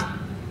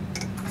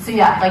 So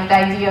yeah, like the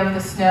idea of the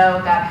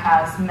snow that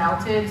has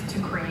melted to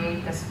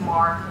create this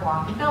mark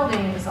along the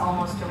building is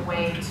almost a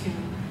way to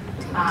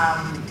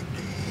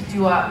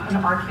do an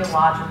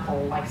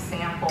archaeological like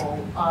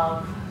sample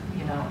of,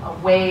 you know, a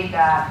way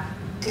that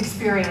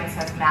experience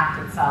has mapped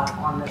itself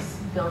on this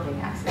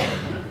building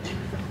accidentally.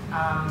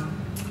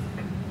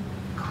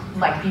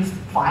 Like these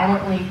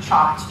violently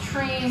chopped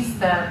trees.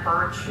 The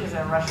birch is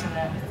a Russian,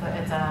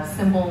 it's a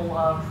symbol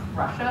of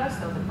Russia.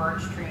 So the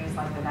birch tree is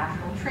like the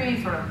national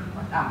tree, sort of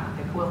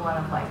the equivalent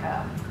of like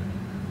a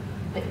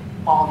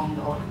bald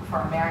eagle for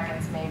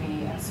Americans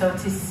maybe. And so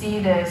to see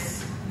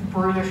this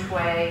brutish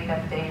way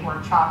that they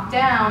were chopped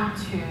down,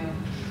 to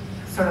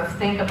sort of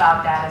think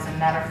about that as a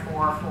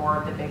metaphor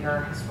for the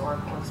bigger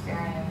historical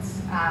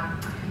experience.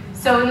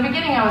 So in the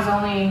beginning I was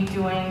only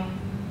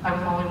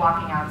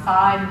walking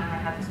outside, and then I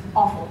had this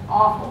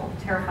awful,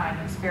 terrifying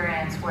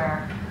experience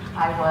where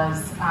I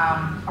was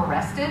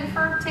arrested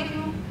for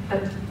taking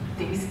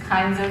these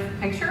kinds of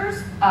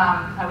pictures.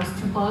 I was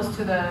too close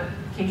to the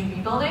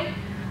KGB building,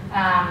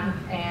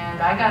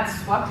 and I got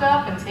swept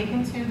up and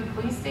taken to the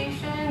police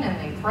station, and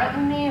they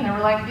threatened me, and they were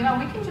like, you know,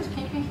 we can just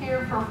keep you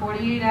here for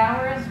 48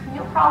 hours, and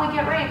you'll probably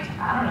get raped.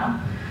 I don't know.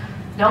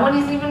 No one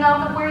needs even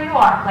know where you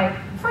are. Like,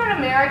 for an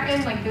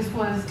American, like, this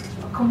was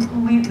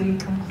completely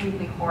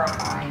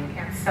horrifying.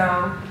 And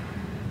so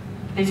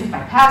they took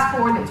my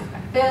passport, they took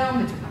my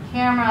film, they took my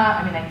camera.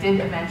 I mean, I did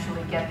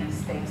eventually get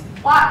these things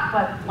black,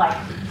 but like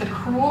the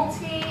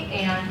cruelty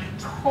and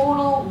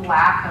total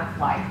lack of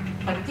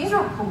like these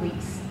are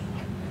police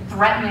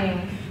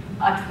threatening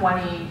a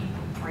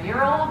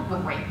 23-year-old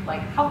with rape.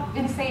 Like, how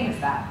insane is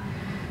that?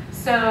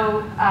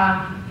 So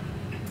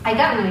I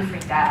got really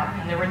freaked out,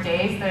 and there were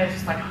days that I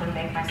just like couldn't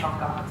make myself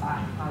go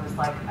outside. I was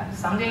like,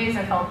 some days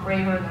I felt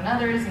braver than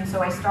others, and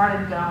so I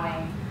started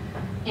going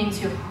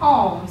into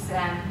homes,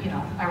 and you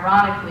know,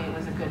 ironically, it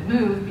was a good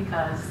move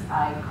because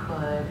I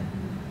could,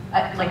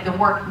 like, the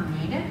work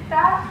needed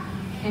that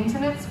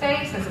intimate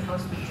space as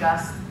opposed to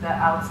just the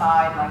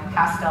outside, like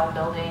pastel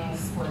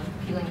buildings with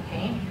peeling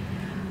paint.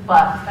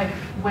 But I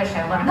wish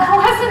I learned that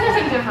lesson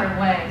in a different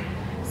way.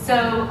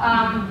 So.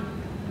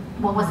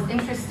 What was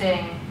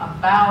interesting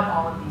about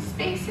all of these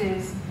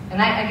spaces,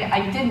 and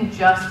I didn't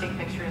just take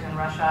pictures in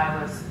Russia,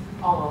 I was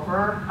all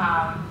over,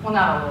 well,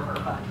 not all over,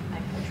 but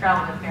I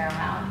traveled a fair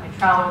amount. I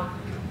traveled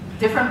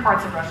different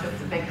parts of Russia.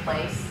 It's a big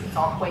place. It's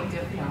all quite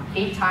different, you know,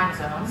 8 time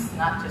zones,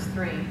 not just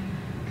 3.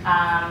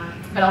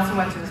 But also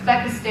went to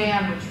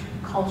Uzbekistan, which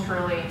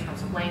culturally, in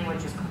terms of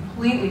language, is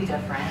completely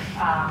different.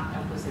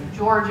 I was in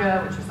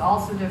Georgia, which is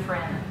also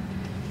different,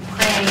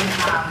 Ukraine,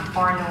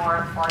 far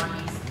north, far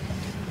east.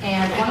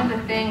 And one of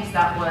the things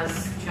that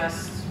was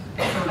just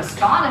sort of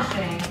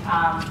astonishing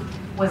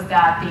was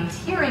that the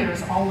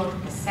interiors all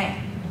looked the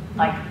same.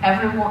 Like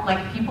everyone,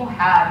 like people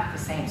had the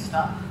same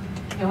stuff.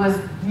 It was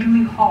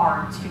really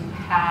hard to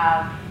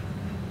have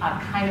a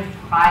kind of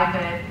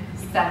private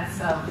sense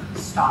of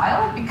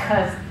style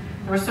because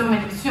there were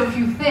so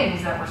few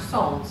things that were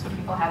sold. So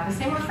people had the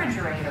same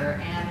refrigerator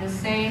and the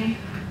same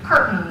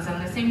curtains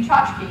and the same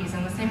tchotchkes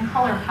and the same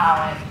color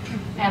palette.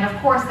 And of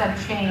course that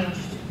changed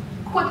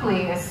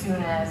quickly as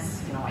soon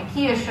as, you know,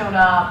 IKEA showed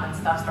up and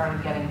stuff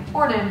started getting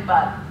imported.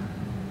 But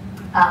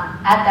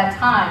at that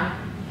time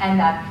and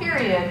that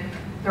period,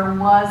 there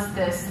was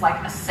this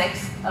like a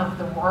sixth of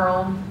the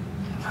world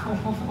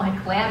like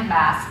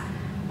landmass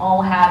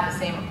all had the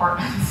same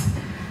apartments.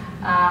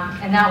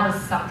 And that was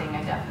something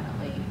I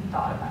definitely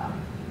thought about.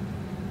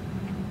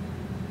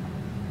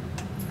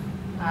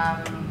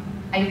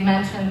 I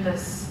mentioned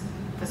this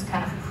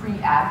kind of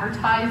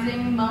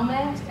pre-advertising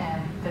moment,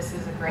 and this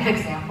is a great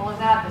example of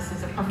that. This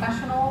is a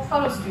professional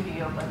photo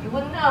studio, but you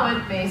wouldn't know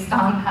it based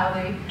on how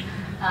they,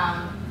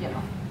 you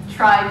know,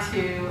 try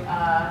to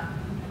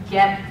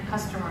get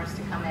customers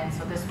to come in.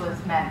 So this was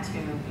meant to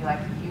be like,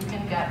 you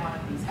can get one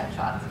of these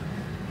headshots.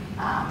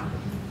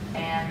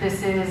 And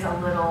this is a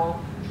little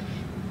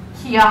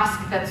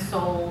kiosk that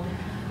sold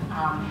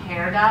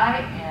hair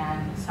dye,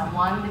 and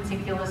someone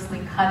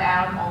meticulously cut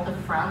out all the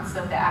fronts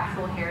of the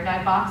actual hair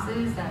dye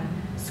boxes and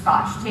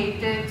scotch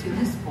taped it to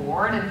this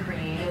board and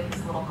created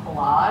this little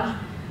collage.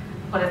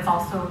 But it's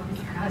also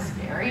kind of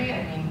scary.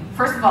 I mean,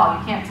 first of all,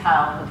 you can't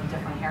tell what the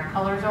different hair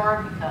colors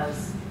are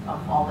because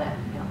of all the,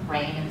 you know,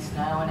 rain and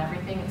snow and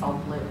everything. It's all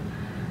blue.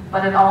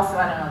 But it also,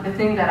 I don't know, the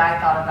thing that I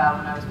thought about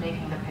when I was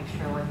making the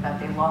picture was that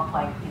they looked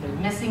like either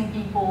missing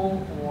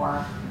people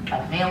or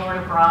like mail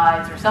order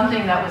brides or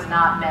something that was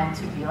not meant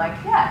to be like,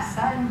 yes,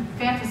 I'm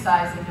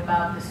fantasizing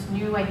about this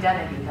new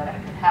identity that I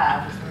could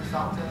have as a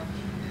result of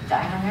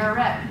dyeing my hair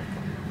red.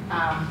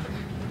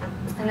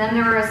 And then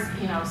there was,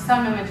 you know,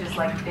 some images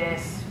like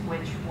this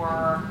which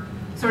were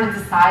sort of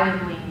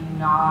decidedly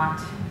not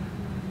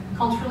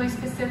culturally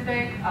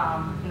specific.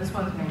 And this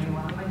one's maybe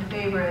one of my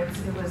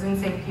favorites. It was in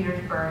St.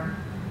 Petersburg,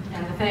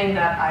 and the thing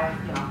that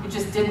it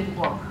just didn't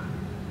look.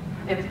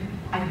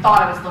 I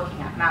thought I was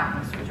looking at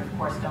mountains, which of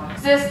course don't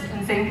exist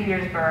in St.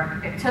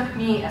 Petersburg. It took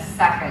me a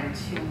second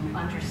to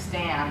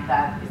understand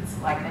that it's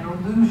like an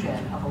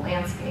illusion of a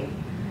landscape,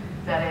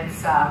 that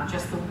it's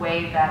just the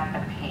way that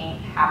the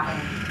paint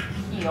happened to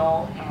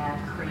heal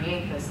and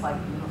create this like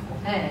beautiful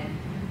thing.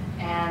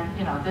 And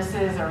this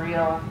is a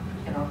real,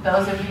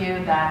 those of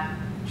you that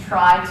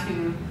try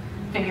to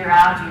figure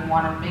out, do you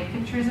want to make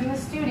pictures in the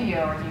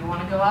studio or do you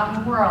want to go out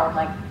in the world?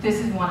 Like, this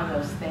is one of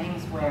those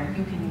things where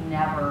you can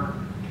never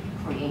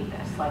create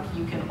this. Like,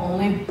 you can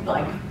only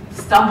like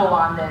stumble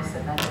on this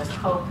and then just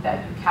hope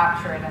that you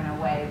capture it in a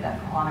way that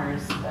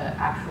honors the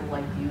actual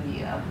like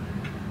beauty of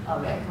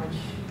it, which,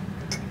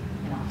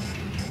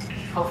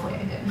 hopefully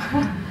I did.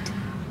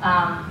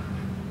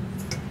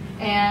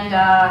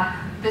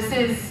 This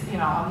is,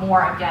 a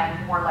more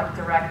like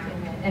direct,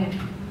 and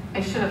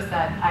I should have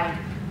said, I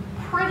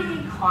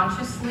pretty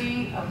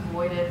consciously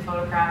avoided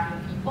photographing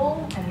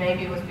people, and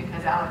maybe it was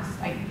because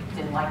I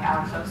didn't like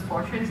Alex Oak's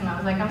portraits, and I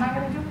was like, I'm not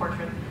going to do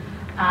portraits.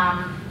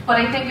 But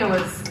I think it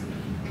was,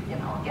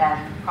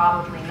 again,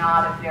 probably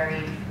not a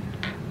very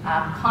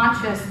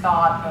conscious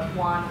thought, but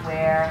one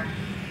where,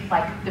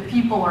 like, the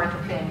people are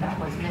the thing that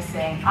was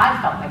missing. I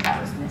felt like I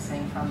was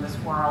missing from this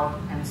world,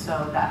 and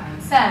so that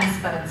made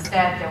sense, but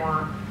instead there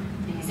were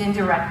these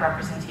indirect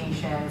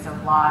representations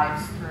of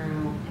lives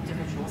through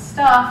individual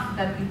stuff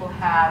that people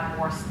had,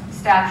 or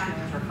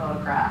statues or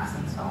photographs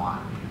and so on.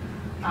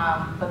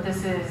 But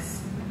this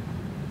is,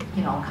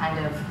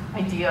 kind of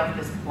idea of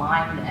this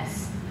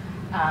blindness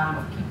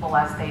of people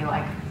as they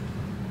like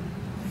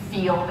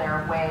feel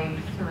their way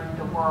through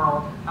the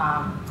world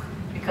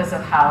because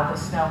of how the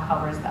snow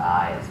covers the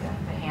eyes,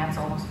 and the hands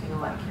almost feel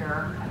like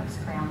you're kind of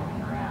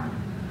scrambling around.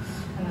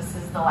 And this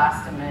is the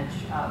last image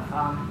of,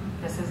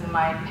 this is in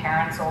my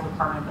parents' old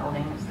apartment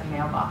building. It's the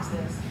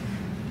mailboxes,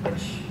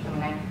 which,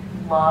 I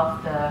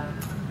love the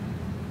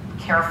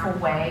careful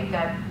way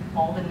that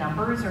all the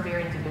numbers are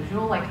very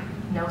individual. Like,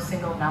 no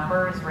single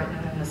number is written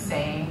in the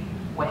same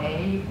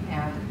way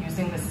and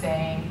using the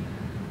same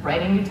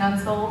writing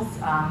utensils.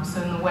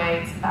 So in a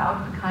way, it's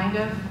about the kind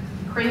of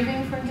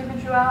craving for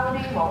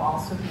individuality while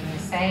also being the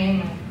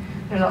same. And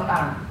there's,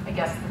 I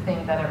guess the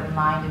thing that it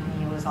reminded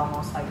me was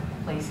almost like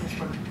places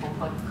where people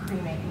put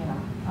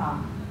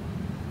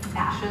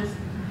ashes.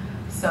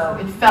 So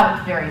it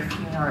felt very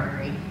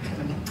funerary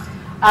to me.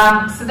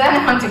 So then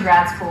I went to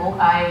grad school.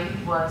 I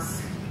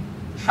was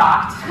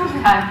shocked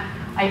that,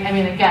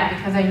 again,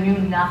 because I knew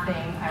nothing,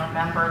 I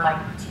remember like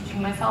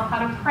teaching myself how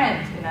to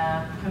print in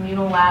a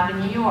communal lab in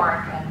New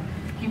York, and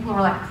people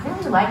were like, I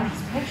really like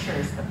these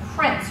pictures. The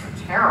prints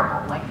are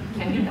terrible. Like,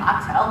 can you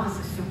not tell this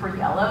is super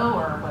yellow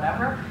or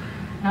whatever?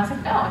 And I was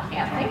like, no, I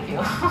can't, thank you.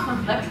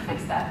 Let me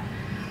fix that.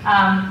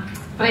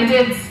 But I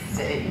did,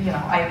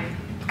 I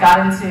got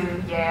into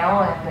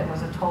Yale, and it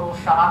was a total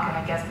shock, and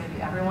I guess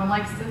maybe everyone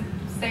likes to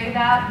say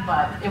that,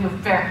 but it was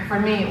for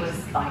me, it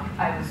was like,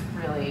 I was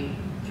really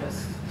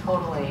just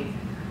totally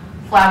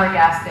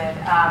flabbergasted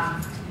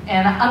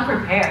and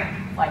unprepared.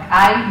 Like,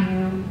 I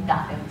knew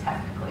nothing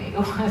technically. It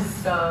was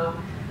so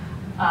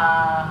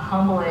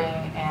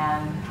humbling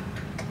and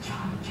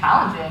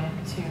challenging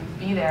to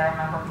be there.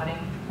 I remember putting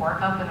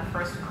work up in a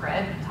first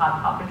crit.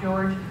 Todd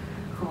Papageorge,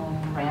 who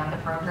ran the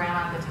program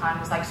at the time,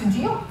 was like, so do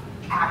you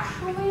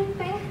actually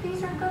think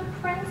these are good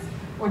prints,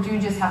 or do you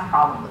just have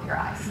problems with your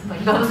eyes?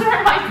 Like, those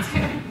are my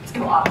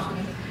two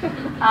options.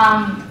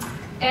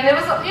 And it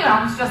was,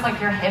 it's just like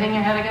you're hitting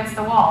your head against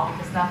the wall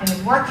because nothing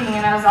is working.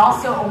 And I was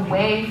also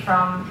away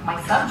from my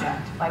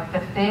subject. Like, the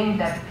thing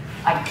that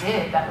I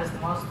did that was the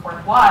most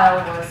worthwhile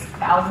was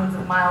thousands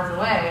of miles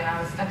away, and I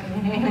was stuck in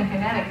New Haven,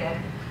 Connecticut.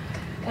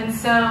 And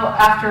so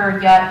after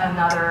yet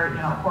another,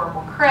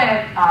 horrible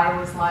crit, I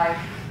was like,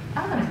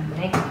 I'm going to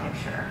make a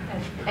picture.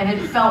 And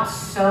it felt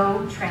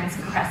so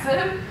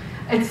transgressive.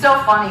 It's so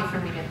funny for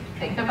me to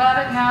think about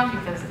it now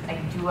because I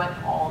do it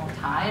all the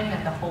time,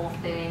 and the whole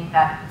thing,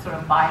 that sort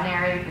of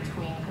binary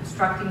between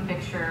constructing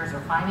pictures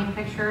or finding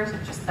pictures,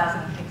 it just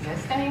doesn't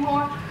exist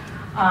anymore.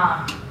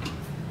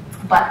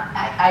 But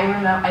I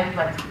remember, I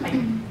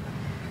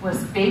was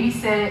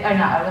babysitting, or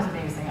no, I wasn't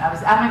babysitting. I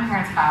was at my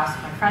parents' house.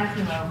 My friend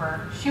came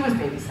over. She was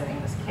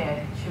babysitting this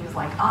kid. She was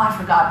like, oh, I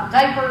forgot the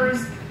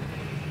diapers.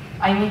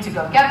 I need to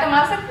go get them.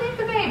 I was like, leave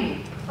the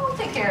baby. I'll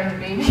take care of the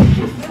baby.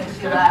 So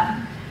she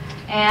left.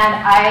 And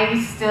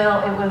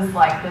it was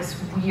like this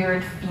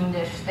weird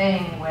fiendish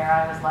thing where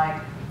I was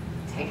like,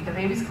 take the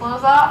baby's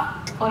clothes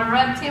off, put a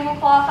red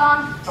tablecloth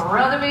on,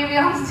 throw the baby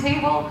on the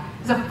table.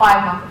 It's a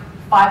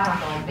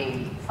five-month-old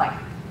baby. It's like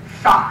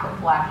shock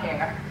with black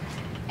hair.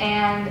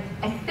 And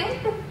I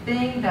think the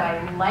thing that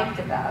I liked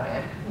about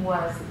it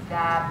was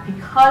that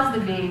because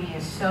the baby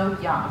is so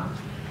young,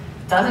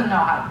 doesn't know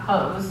how to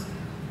pose,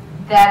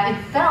 that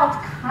it felt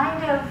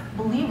kind of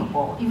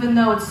believable, even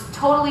though it's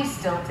totally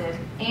stilted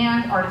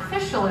and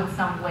artificial in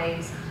some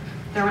ways.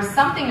 there was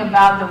something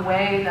about the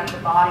way that the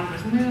body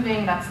was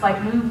moving, that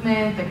slight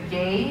movement, the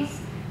gaze,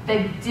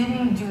 that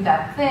didn't do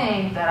that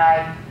thing that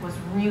I was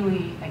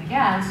really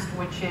against,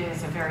 which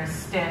is a very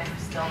stiff,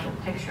 stilted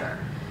picture.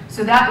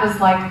 So that was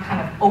like a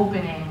kind of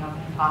opening of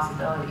new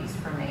possibilities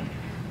for me.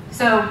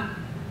 So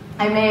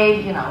I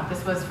made,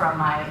 this was from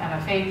my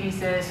MFA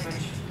thesis, which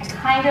I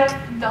kind of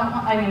don't,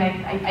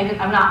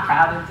 I'm not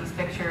proud of these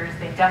pictures.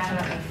 They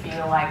definitely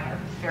feel like a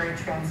very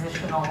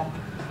transitional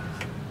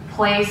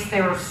place.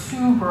 They were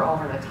super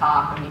over the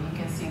top. I mean, you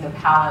can see the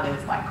palette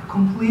is like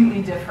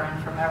completely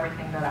different from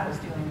everything that I was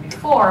doing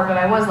before, but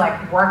I was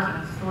like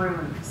working through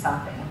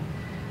something.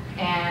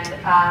 And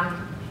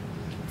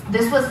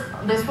this was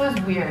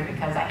weird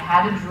because I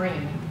had a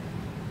dream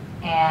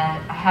and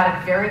I had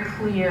a very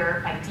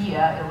clear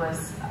idea.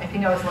 I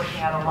think I was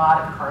looking at a lot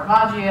of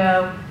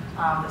Caravaggio,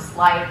 this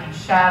light and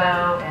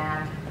shadow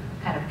and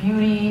kind of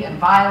beauty and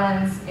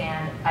violence,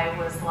 and I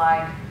was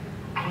like,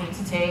 I need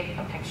to take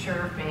a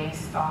picture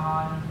based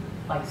on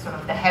like sort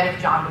of the head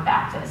of John the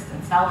Baptist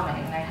and Salome.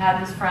 And I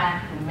had this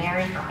friend who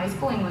married her high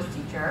school English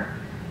teacher,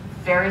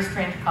 very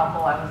strange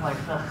couple. I was like,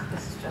 ugh,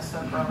 this is just so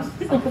gross.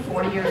 It's like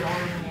 40 years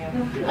older than you.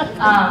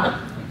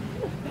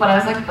 But I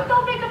was like, but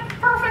they'll make a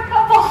perfect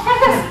couple for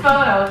this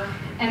photo.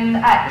 And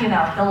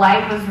the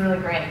light was really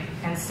great.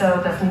 And so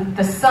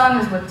the sun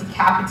is what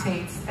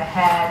decapitates the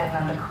head, and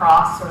then the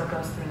cross sort of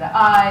goes through the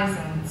eyes,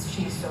 and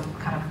she's so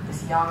kind of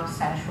this young,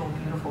 sensual,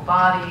 beautiful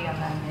body, and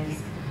then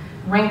his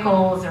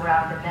wrinkles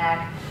around the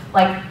neck.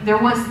 Like, there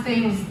was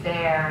things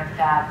there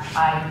that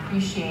I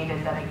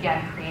appreciated that,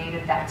 again,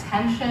 created that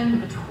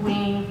tension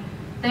between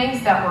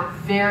things that were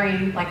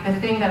very, like the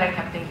thing that I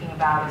kept thinking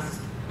about is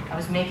I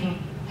was making,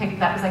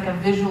 that was like a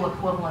visual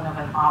equivalent of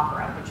an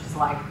opera, which is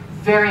like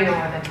very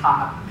over the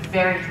top,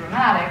 very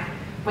dramatic,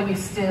 but you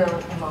still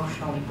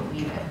emotionally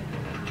believe it.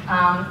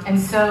 And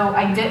so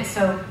I did,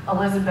 so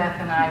Elizabeth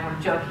and I were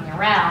joking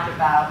around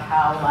about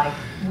how like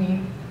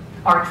we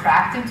are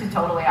attracted to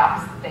totally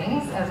opposite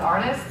things as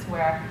artists,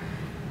 where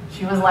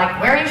she was like,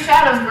 where are your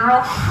shadows,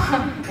 girl?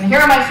 And here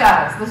are my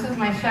shadows. This is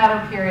my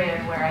shadow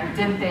period where I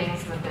did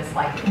things with this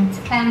like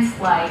intense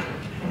light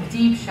and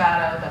deep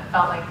shadow that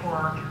felt like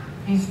were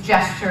these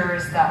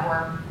gestures that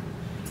were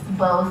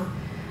both,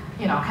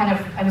 kind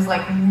of, I was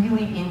like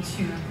really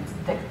into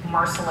the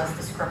merciless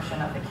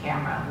description of the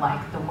camera, like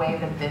the way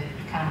that the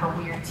kind of her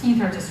weird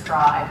teeth are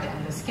described,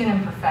 and the skin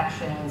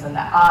imperfections, and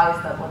the eyes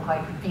that look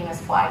like Venus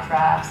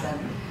flytraps,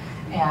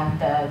 and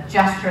the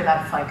gesture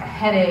that's like a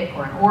headache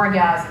or an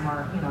orgasm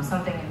or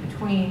something in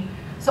between.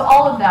 So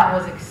all of that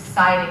was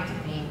exciting to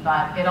me,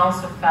 but it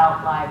also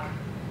felt like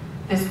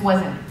this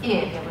wasn't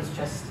it was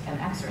just an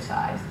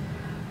exercise.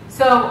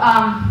 So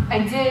I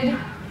did,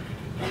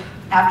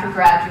 after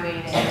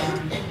graduating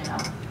and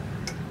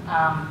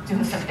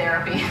doing some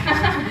therapy,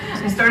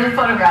 I started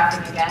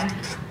photographing again.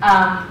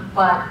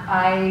 But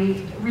I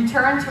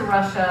returned to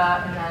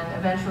Russia and then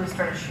eventually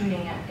started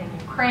shooting in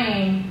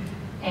Ukraine,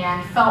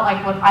 and felt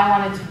like what I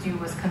wanted to do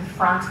was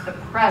confront the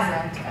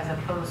present as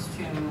opposed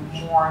to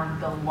mourn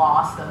the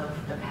loss of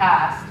the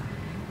past.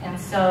 And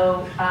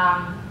so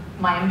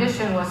my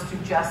ambition was to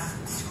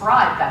just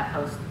describe that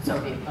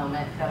post-Soviet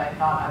moment that I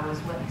thought I was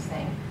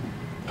witnessing.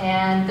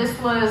 And this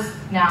was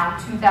now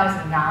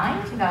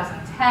 2009,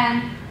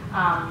 2010.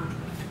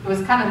 It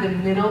was kind of the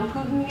middle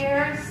Putin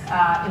years.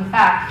 In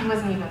fact, he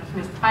was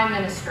prime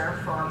minister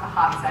for a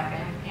hot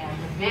second, and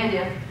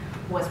Medvedev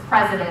was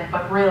president,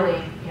 but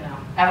really,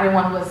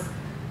 everyone was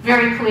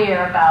very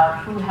clear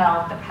about who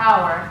held the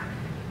power.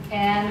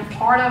 And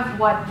part of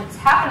what was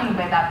happening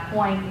by that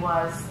point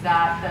was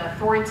that the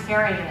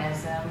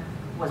authoritarianism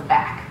was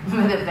back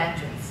with a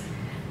vengeance.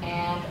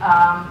 And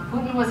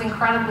Putin was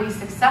incredibly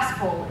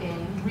successful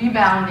in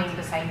rebounding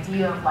this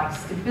idea of like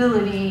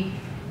stability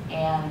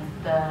and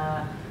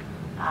the,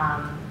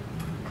 I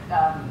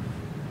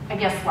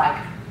guess like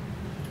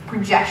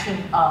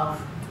projection of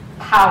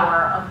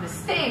power of the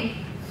state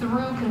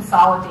through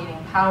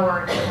consolidating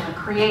power to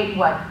create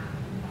what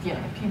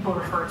people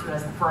refer to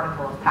as the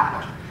vertical of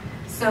power.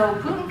 So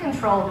Putin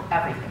controlled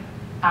everything.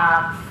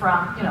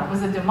 It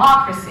was a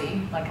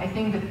democracy. Like I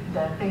think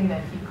the thing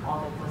that he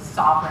called it was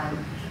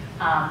sovereign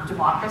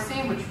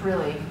democracy, which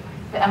really,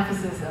 the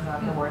emphasis of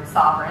the word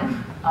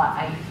sovereign,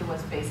 he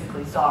was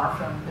basically czar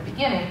from the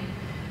beginning,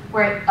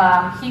 where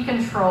he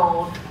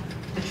controlled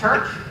the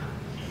church,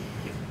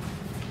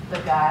 the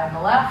guy on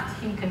the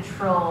left, he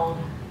controlled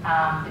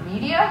the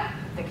media,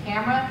 the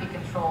camera, he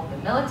controlled the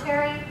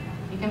military,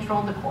 he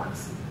controlled the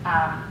courts.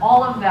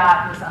 All of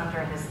that was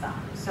under his thumb.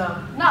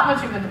 So not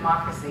much of a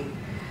democracy.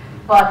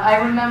 But I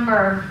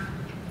remember,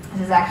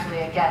 this is actually,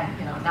 again,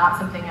 not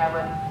something I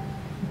would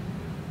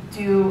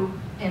do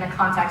in a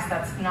context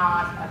that's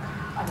not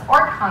an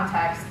art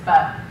context,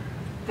 but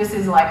this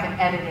is like an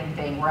editing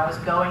thing where I was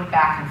going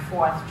back and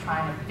forth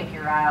trying to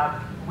figure out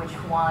which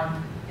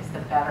one is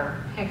the better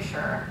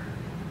picture.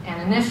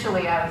 And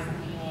initially I was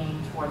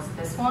leaning towards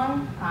this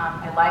one.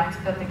 I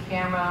liked that the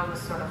camera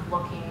was sort of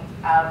looking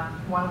out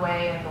one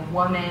way, and the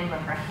woman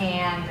with her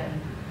hand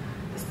and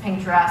this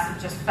pink dress, it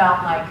just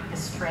felt like a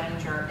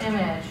stranger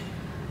image.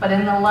 But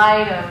in the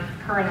light of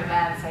current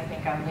events, I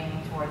think I'm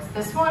leaning towards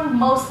this one,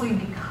 mostly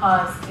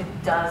because it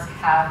does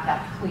have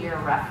that clear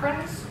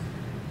reference.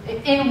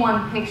 In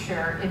one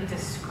picture, it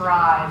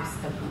describes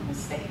the Putin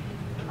state.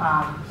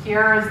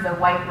 Here is the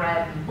white,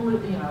 red, and blue,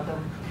 the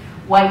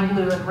white,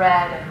 blue, and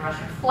red and the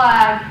Russian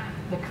flag,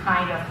 the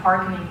kind of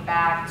harkening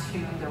back to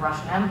the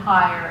Russian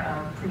Empire,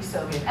 of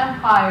pre-Soviet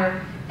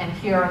Empire, and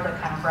here are the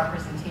kind of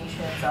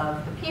representations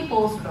of the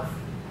people sort of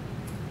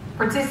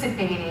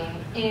participating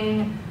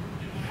in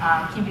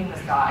keeping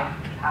this guy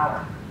in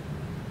power.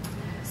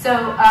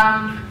 So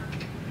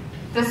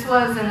this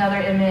was another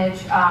image.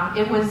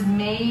 It was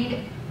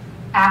made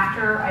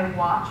after I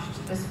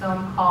watched this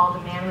film called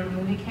The Man with a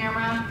Movie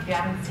Camera. If you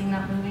haven't seen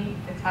that movie,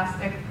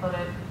 fantastic. Put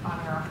it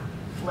on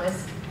your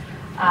list.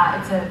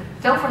 It's a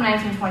film from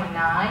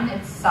 1929.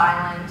 It's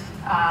silent.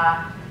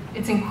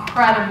 It's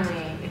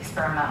incredibly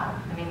experimental.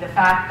 I mean, the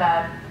fact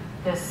that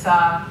this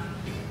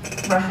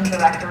Russian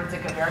director,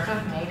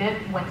 Vertov, made it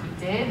when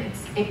he did,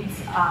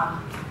 it's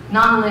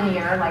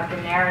non-linear, like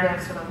the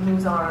narrative sort of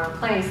moves all over the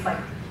place. Like,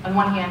 on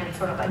one hand, it's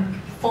sort of a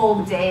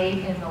full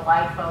day in the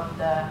life of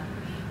the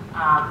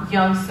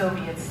young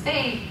Soviet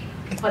state,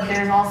 but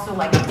there's also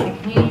like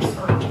techniques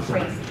sort of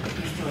crazy.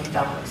 He's doing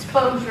double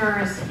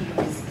exposures,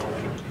 he's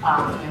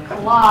doing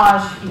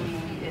collage,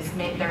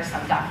 there's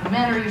some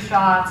documentary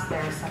shots,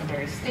 there's some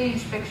very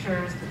staged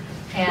pictures,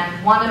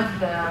 and one of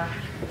the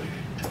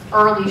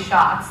early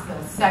shots,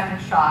 the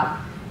second shot,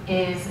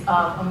 is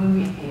of a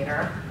movie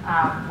theater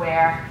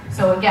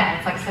so again,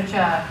 it's like such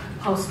a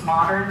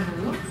postmodern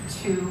move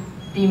to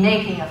be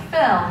making a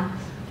film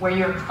where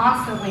you're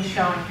constantly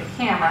showing the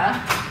camera,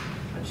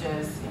 which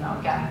is,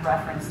 again,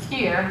 referenced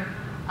here,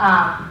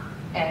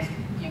 and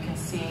you can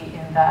see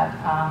in that,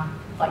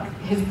 like,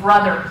 his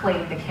brother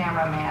played the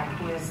cameraman,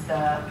 who is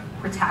the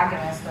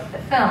protagonist of the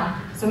film.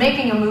 So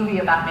making a movie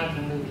about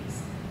making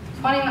movies.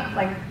 20,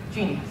 like,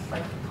 genius.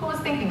 Like, who was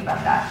thinking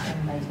about that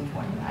in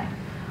 1929?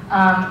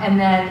 And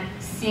then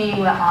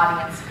seeing the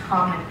audience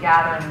come and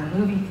gather in the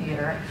movie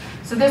theater.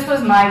 So this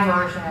was my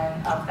version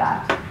of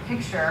that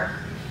picture,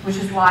 which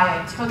is why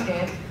I took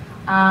it.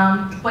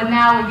 But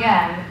now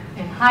again,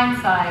 in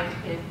hindsight,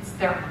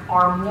 there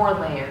are more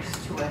layers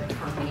to it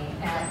for me.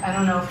 And I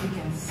don't know if you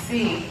can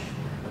see,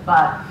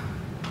 but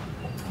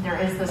there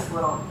is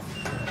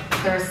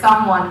there's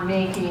someone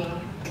making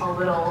a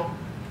little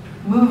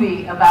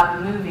movie about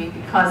the movie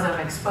because of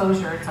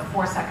exposure. It's a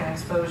 4-second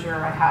exposure.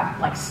 I had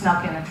like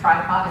snuck in a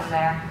tripod in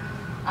there.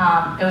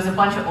 It was a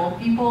bunch of old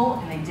people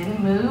and they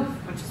didn't move,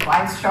 which is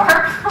why it's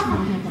sharp.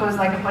 If it was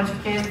like a bunch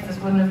of kids, this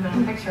wouldn't have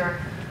been a picture.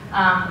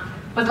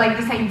 But like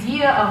this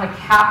idea of a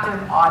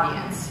captive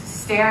audience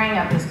staring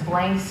at this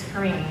blank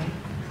screen,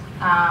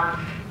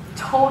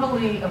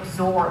 totally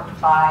absorbed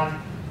by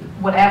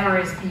whatever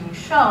is being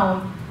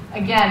shown,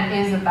 again,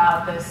 is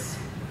about this,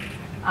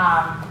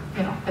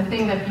 the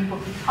thing that people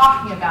keep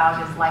talking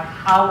about is like,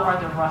 how are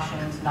the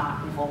Russians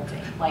not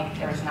revolting? Like,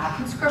 there's not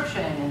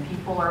conscription and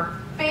people are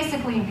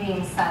basically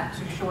being sent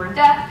to sure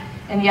death,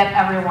 and yet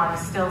everyone is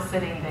still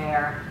sitting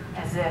there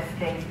as if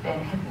they've been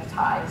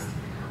hypnotized.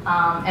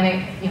 And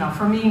it,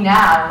 for me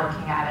now,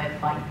 looking at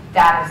it, like,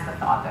 that is the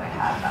thought that I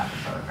had about the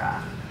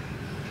photograph.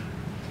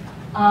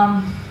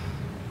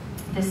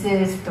 This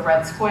is the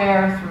red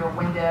square through a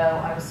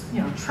window. I was,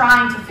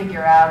 trying to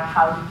figure out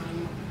how do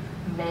you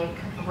make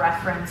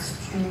reference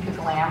to the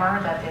glamour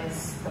that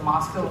is the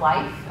Moscow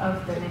life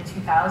of the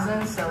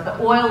mid-2000s. So the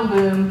oil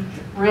boom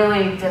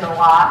really did a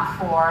lot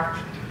for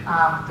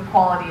the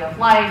quality of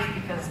life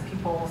because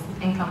people's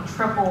income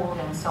tripled,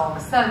 and so all of a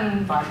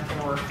sudden, like,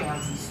 there were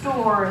fancy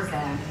stores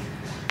and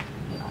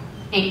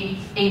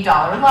 $8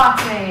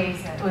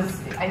 lattes. It was,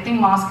 I think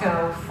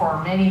Moscow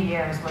for many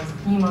years was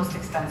the most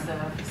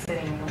expensive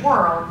city in the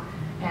world,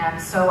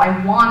 and so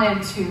I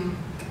wanted to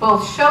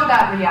both show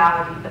that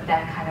reality, but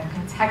then kind of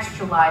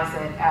contextualize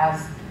it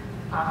as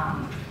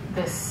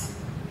this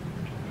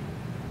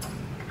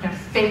kind of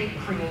fake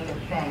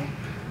creative thing.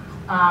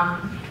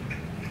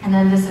 And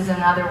then this is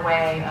another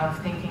way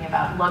of thinking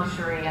about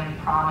luxury and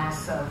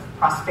promise of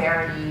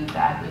prosperity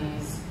that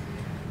is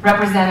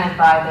represented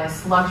by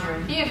this luxury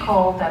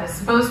vehicle that is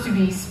supposed to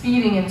be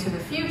speeding into the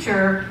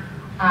future,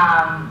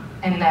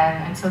 and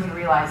then until you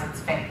realize it's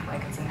fake,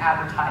 like it's an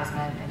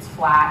advertisement, it's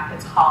flat,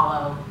 it's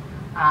hollow.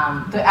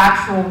 The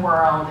actual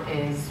world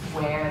is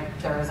where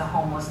there is a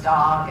homeless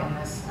dog and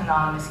this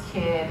anonymous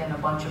kid and a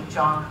bunch of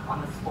junk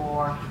on the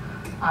floor.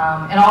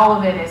 And all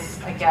of it is,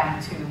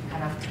 again, to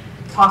kind of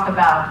talk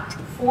about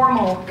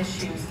formal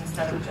issues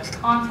instead of just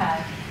content.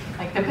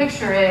 Like, the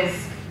picture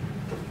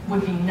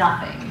would be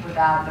nothing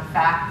without the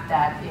fact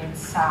that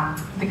it's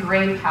the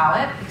gray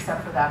palette,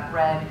 except for that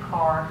red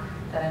car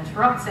that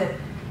interrupts it,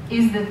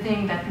 is the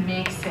thing that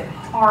makes it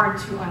hard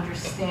to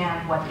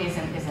understand what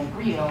isn't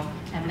real,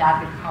 and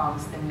that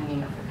becomes the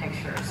meaning of the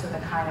picture. So the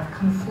kind of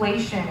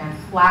conflation and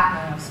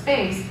flattening of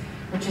space,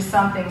 which is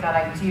something that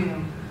I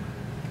do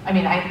I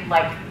mean,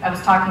 I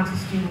was talking to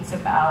students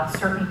about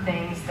certain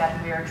things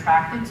that we're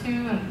attracted to,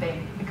 and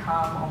they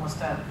become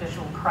almost a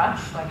visual crutch,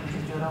 like you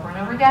just do it over and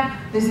over again.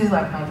 This is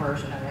like my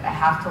version of it. I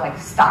have to like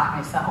stop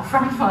myself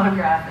from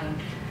photographing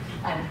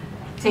and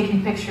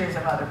taking pictures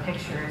of other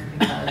pictures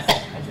because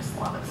I just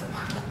love it so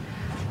much.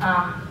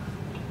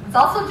 It's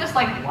also just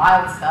like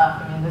wild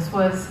stuff. I mean, this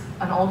was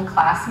an old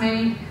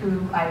classmate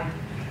who I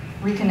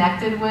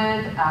reconnected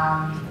with,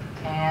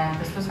 and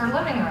this was her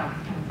living room.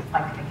 And,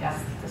 like, I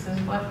guess this is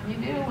what you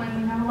do when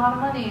you have a lot of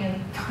money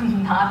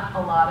and not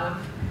a lot of,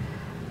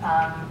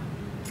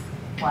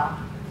 well,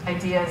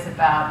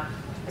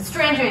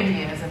 strange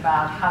ideas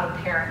about how to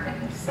pair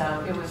things.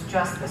 So it was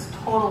just this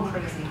total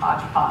crazy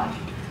hodgepodge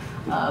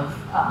of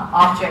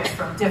objects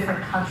from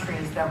different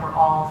countries that were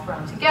all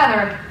thrown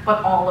together,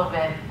 but all of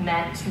it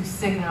meant to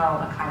signal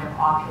a kind of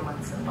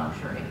opulence and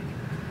luxury.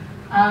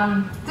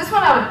 This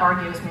one I would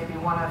argue is maybe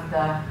one of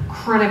the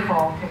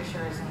critical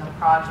pictures in the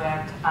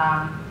project.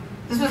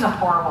 This was a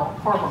horrible,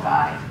 horrible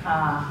guy.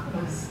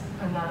 It was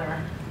another,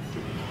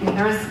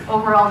 there was,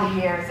 over all the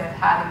years, I've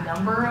had a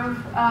number of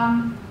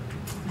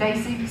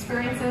dicey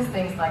experiences,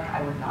 things like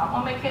I would not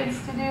want my kids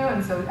to do,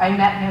 and so I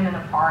met him in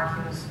a park.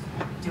 He was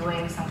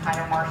doing some kind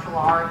of martial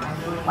art, and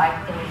I really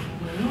liked the way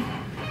he moved.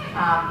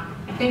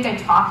 I think I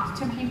talked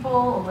to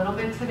people a little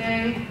bit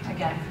today,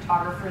 again,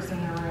 photographers in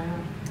the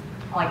room,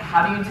 like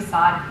how do you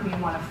decide who you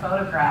want to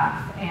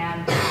photograph?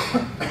 And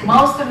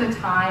most of the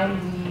time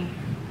we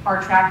are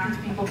attracted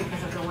to people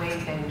because of the way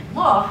they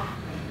look,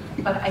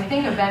 but I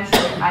think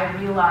eventually I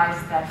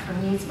realized that for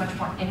me it's much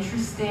more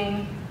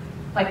interesting,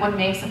 like what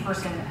makes a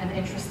person an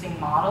interesting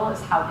model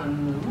is how they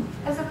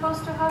move as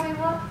opposed to how they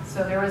look.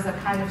 So there was a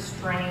kind of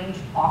strange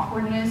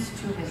awkwardness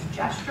to his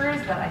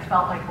gestures that I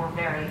felt like were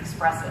very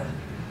expressive.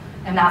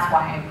 And that's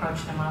why I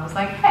approached him. I was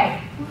like,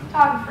 hey, I'm a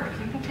photographer.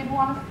 Do you think you'd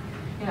want to,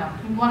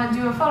 you want to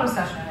do a photo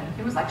session? And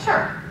he was like,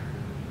 sure.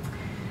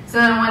 So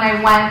then when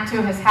I went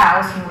to his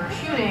house and we were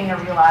shooting, I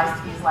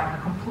realized he's like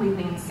a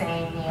completely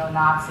insane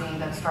neo-Nazi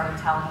that started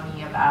telling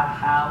me about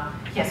how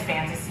he has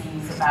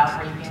fantasies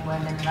about raping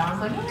women, and I was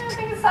like, I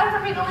think it's time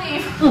for me to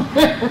leave.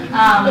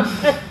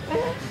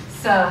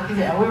 So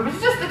yeah, it was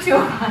just the two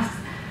of us.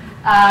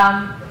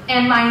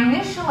 And my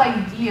initial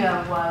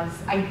idea was,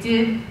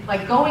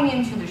 going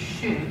into the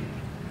shoot,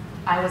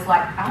 I was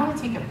like, I want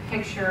to take a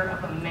picture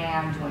of a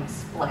man doing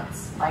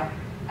splits. Like,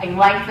 I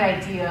like the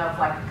idea of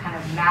like kind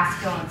of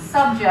masculine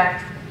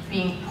subject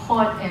being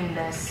put in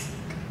this,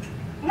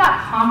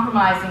 not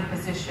compromising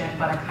position,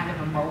 but a kind of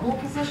immobile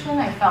position.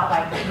 I felt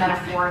like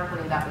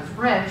metaphorically that was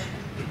rich.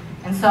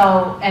 And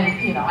so,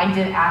 I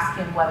did ask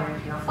him whether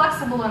he was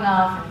flexible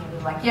enough, and he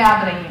was like,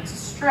 yeah, but I need to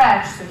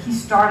stretch. So he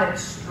started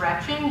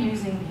stretching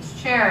using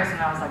these chairs, and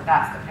I was like,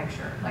 that's the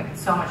picture. Like,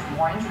 it's so much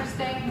more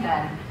interesting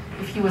than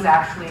if he was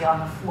actually on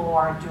the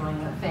floor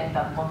doing the thing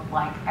that looked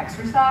like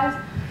exercise,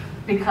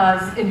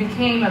 because it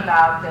became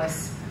about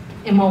this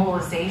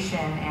immobilization,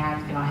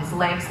 and his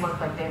legs look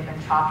like they've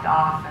been chopped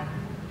off, and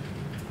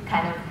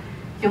kind of,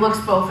 he looks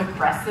both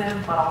aggressive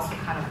but also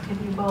kind of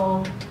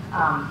pitiable,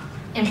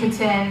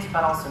 impotent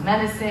but also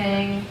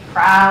menacing,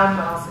 proud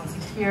but also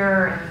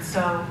insecure, and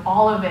so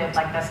all of it,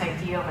 like this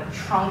idea of a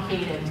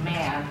truncated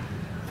man,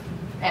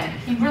 and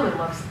he really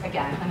looks,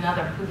 again,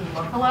 another Putin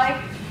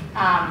lookalike.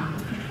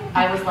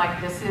 I was like,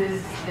 this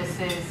is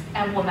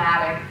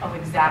emblematic of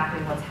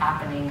exactly what's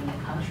happening in the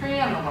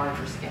country on the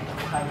larger scale,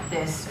 like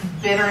this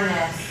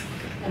bitterness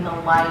in the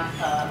light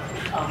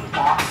of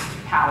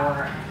lost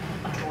power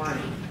and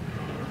authority.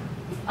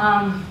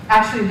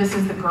 Actually, this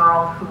is the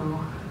girl who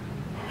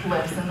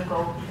lives in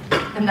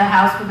the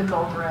house with the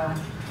gold room.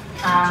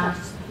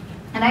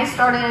 And I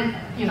started,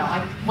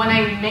 when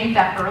I made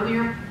that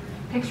earlier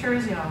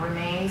pictures,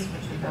 remains,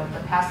 which are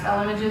the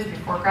pastel images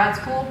before grad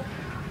school,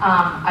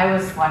 I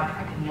was like,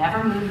 I could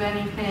never move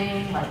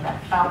anything, like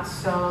that felt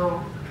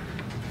so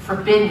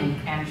forbidden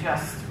and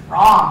just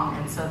wrong.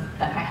 And so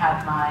then I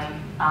had my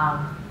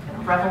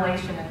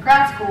revelation in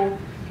grad school.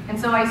 And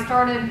so I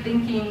started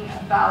thinking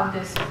about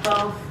this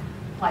both,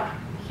 like,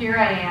 here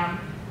I am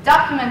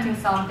documenting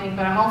something,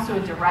 but I'm also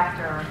a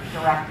director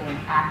directing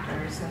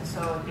actors. And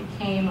so it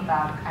became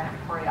about a kind of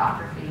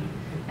choreography.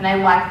 And I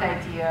liked the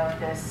idea of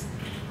this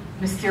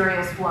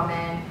mysterious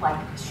woman, like,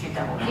 is she a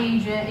double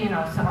agent,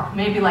 so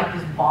maybe like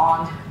this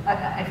Bond.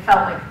 I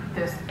felt like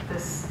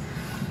this,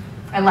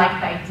 I like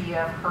the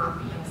idea of her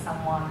being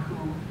someone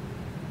who,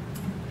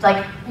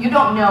 like, you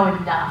don't know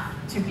enough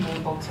to be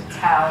able to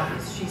tell,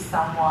 is she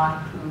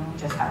someone who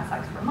just had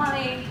sex for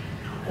money,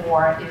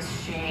 or is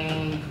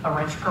she a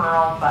rich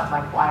girl, but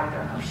like, why are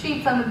there no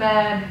sheets on the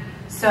bed?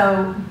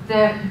 So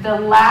the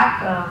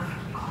lack of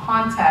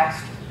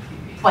context,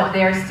 but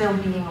there still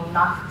being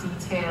enough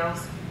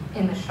details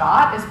in the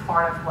shot is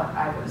part of what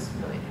I was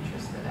really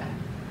interested in.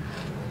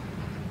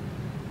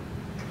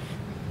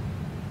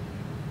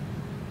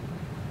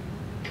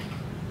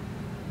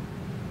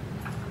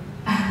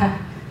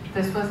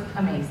 This was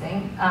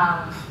amazing.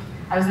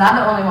 I was not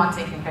the only one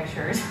taking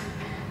pictures.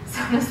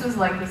 So this was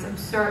like this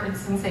absurd,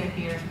 it's in St.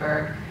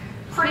 Petersburg.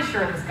 Pretty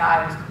sure this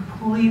guy was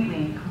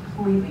completely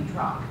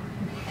drunk.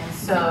 and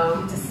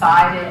so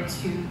decided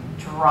to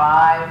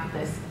drive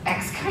this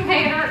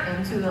excavator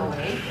into the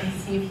lake and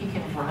see if he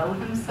can row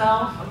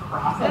himself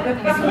across it.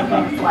 And so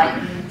he was like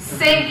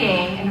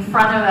sinking in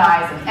front of the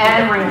eyes of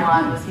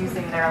everyone, was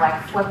using their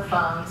like flip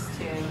phones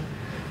to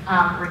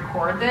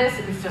record this.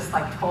 It was just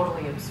like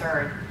totally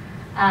absurd.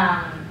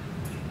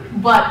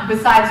 But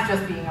besides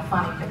just being a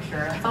funny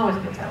picture, it's always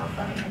good to have a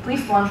funny, at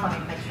least one funny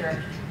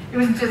picture. It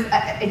was just,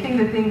 I think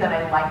the thing that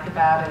I liked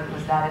about it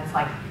was that it's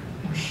like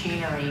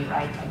machinery,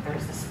 right? Like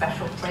there's a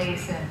special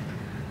place in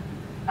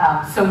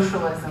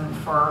socialism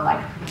for like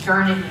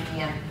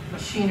modernity and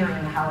machinery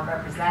and how it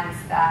represents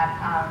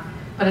that.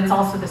 But it's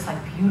also this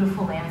like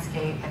beautiful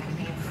landscape that could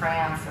be in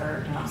France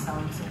or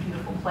some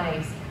beautiful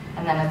place.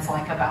 And then it's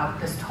like about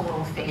this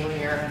total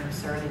failure and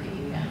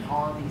absurdity and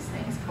all of these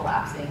things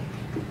collapsing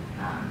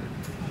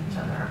each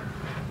other.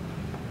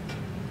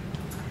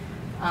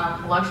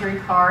 Luxury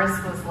cars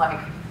was like,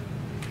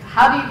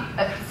 how do you,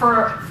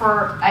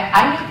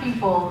 I knew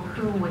people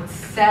who would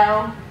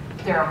sell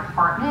their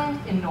apartment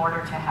in order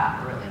to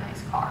have a really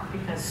nice car,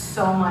 because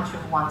so much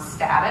of one's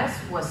status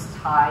was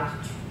tied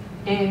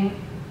to, in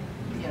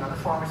the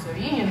former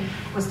Soviet Union,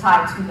 was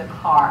tied to the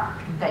car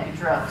that you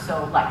drove.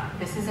 So like,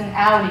 this is an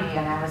Audi,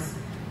 and I was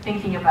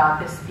thinking about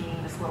this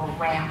being this little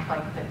ramp,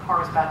 like the car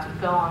was about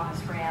to go on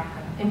this ramp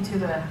and into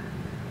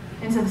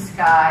the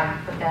sky,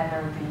 but then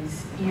there were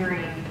these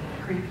eerie,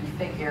 creepy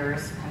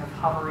figures kind of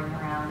hovering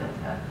around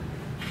it that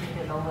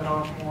made it a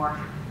little more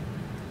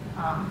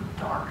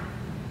dark.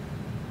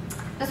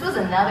 This was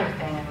another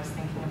thing I was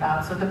thinking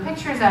about. So the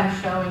pictures I'm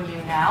showing you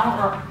now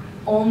are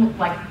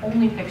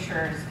only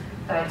pictures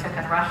that I took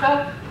in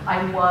Russia.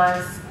 I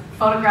was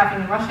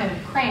photographing in Russia and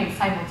Ukraine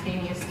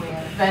simultaneously,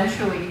 and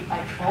eventually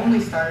I only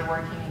started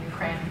working in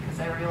Ukraine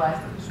because I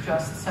realized it was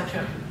just such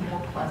a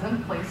more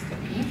pleasant place to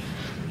be.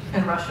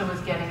 And Russia was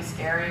getting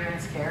scarier and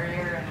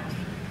scarier, and it was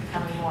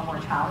becoming more and more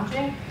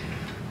challenging.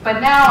 But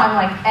now I'm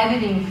like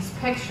editing these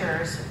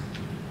pictures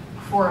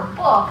for a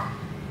book,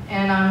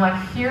 and I'm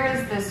like, here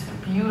is this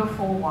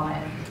beautiful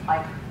woman,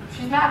 like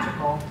she's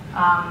magical,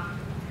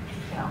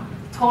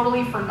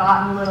 totally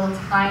forgotten little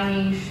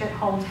tiny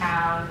shithole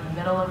town in the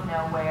middle of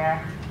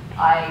nowhere.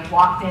 I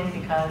walked in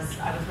because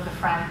I was with a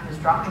friend who was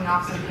dropping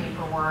off some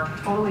paperwork,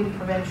 totally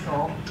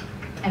provincial,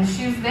 and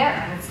she was there,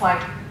 and it's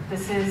like,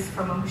 she's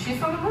from a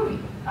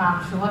movie.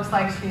 She looks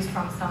like she's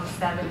from some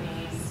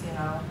 70s,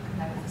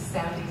 kind of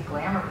 70s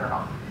glamour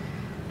girl.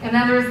 And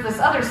then there's this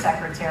other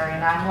secretary,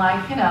 and I'm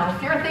like,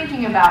 if you're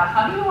thinking about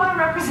how do you want to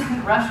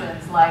represent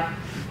Russians, like,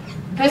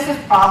 this is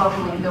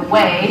probably the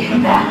way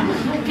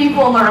that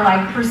people are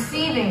like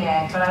perceiving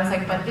it. But I was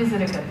like, but is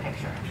it a good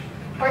picture?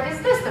 Or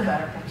is this the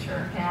better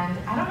picture? And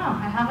I don't know,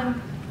 I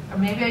haven't, or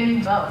maybe I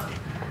need both.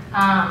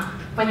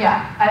 But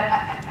yeah,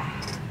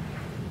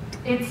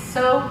 it's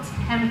so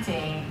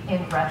tempting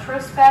in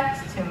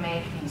retrospect to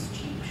make these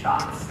cheap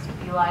shots, to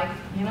be like,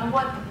 you know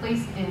what, the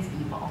place is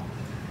evil.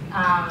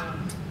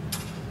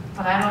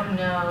 But I don't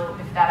know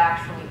if that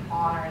actually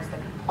honors the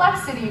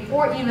complexity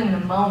or even the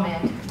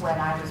moment when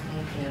I was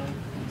making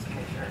these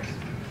pictures.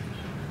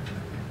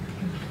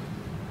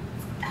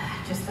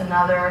 Just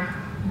another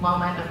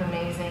moment of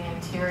amazing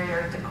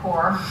interior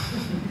decor.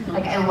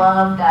 Like, I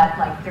love that,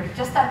 like, there's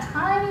just that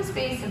tiny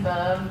space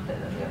above the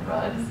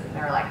rugs, and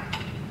they're like,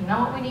 you know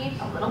what we need?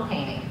 A little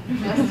painting,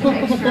 just to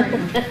make sure you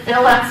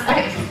fill that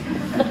space.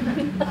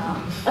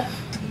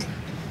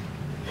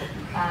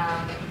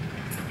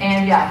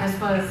 And yeah, this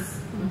was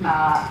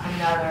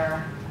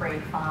another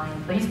great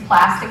find. These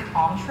plastic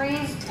palm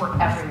trees were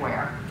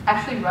everywhere.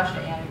 Actually, Russia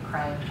and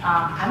Ukraine.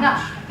 I'm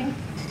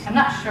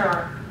not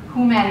sure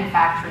who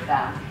manufactured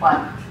them,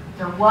 but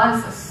there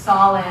was a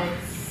solid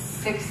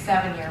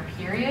 6-7 year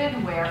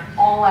period where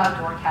all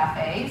outdoor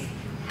cafes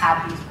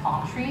had these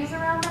palm trees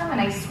around them,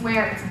 and I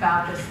swear it's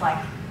about just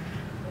like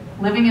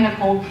living in a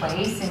cold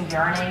place and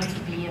yearning to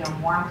be in a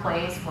warm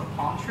place with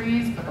palm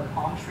trees, but the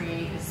palm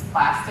tree is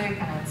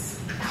plastic and it's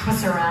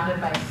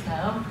surrounded by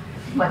snow.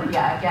 But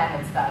yeah, again,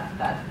 it's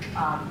that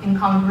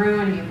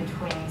incongruity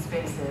between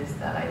spaces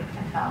that I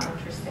found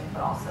interesting,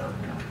 but also,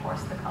 of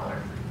course, the color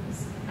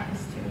is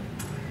nice too.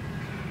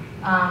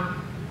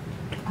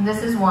 And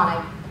this is one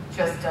I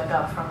just dug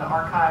up from the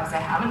archives. I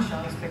haven't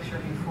shown this picture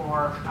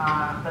before,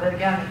 but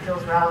again, it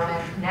feels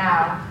relevant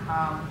now.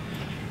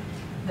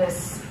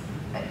 There's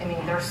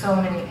so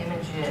many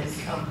images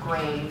of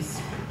graves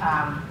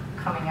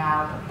coming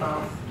out of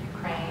both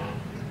Ukraine.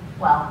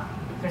 Well,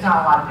 there's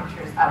not a lot of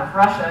pictures out of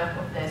Russia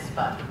with this,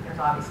 but there's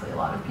obviously a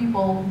lot of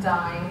people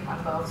dying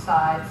on both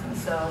sides, and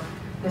so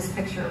this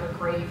picture of a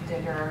grave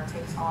digger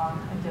takes on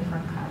a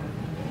different kind of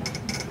meaning,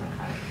 a different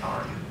kind of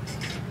charge.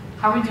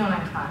 How are we doing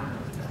on time,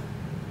 Elizabeth?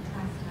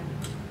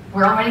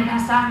 We're already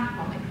past time?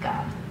 Oh my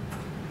God.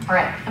 All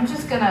right, I'm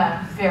just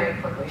gonna very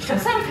quickly show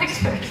some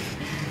pictures.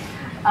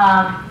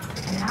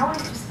 An hour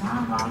is just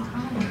not a long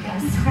time, I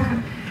guess.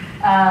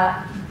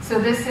 So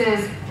this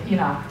is,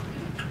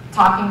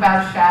 talking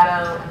about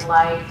shadow and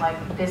light, like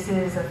this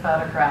is a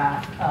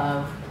photograph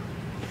of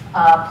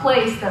a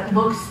place that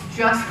looks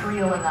just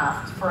real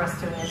enough for us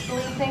to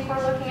initially think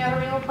we're looking at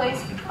a real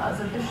place because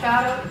of the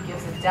shadow. It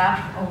gives it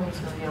depth, only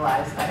to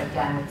realize that,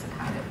 again, it's a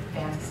kind of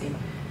fantasy.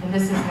 And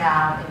this is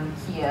now in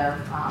Kiev,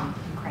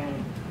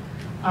 Ukraine.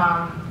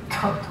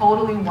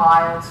 Totally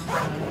wild,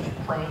 strange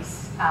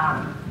place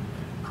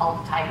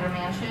called Tiger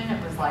Mansion.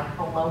 It was like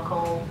a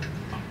local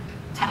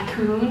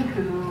tycoon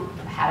who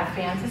had a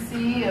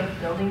fantasy of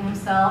building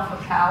himself a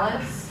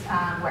palace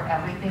where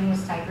everything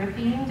was tiger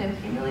themed, and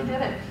he really did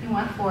it. He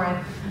went for it.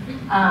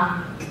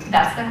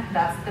 That's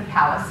the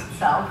palace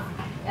itself.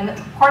 And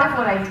part of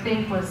what I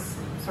think was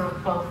sort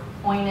of both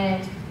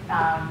poignant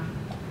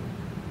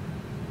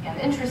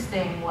and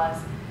interesting was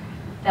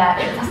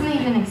that it doesn't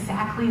even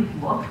exactly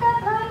look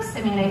that nice.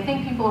 I mean, I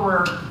think people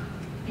were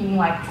being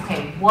like,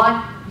 okay,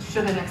 what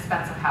should an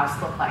expensive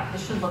house look like?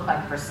 This should look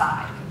like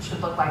Versailles. It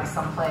should look like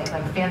some place,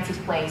 like fancy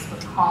place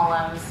with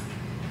columns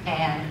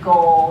and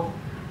gold.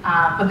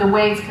 But the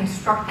way it's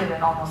constructed,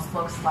 it almost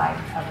looks like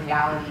a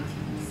reality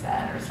TV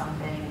set or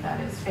something that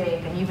is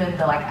fake. And even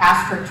the like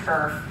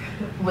AstroTurf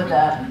with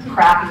a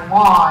crappy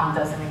lawn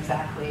doesn't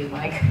exactly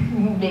like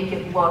make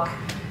it look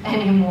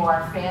any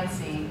more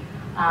fancy.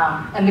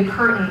 And the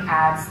curtain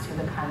adds to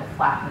the kind of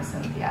flatness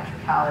and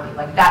theatricality.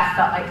 Like that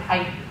felt like,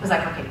 I was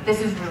like, okay, this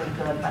is really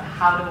good, but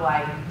how do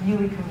I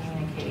really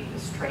communicate the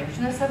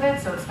strangeness of it?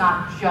 So it's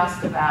not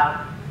just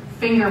about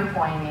finger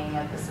pointing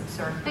at this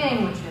absurd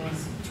thing, which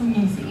is too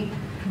easy,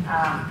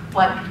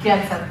 but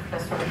gets at the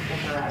sort of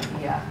bigger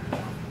idea.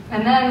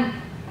 And then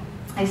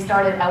I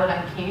started, I would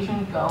on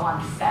occasion go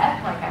on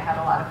set. Like I had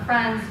a lot of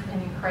friends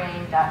in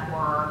Ukraine that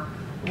were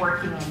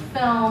working in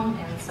film,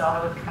 and so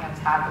I would kind of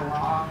tag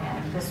along.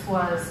 And this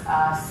was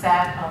a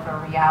set of a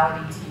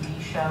reality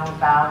TV show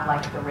about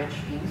like the rich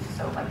youth,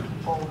 so like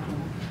people who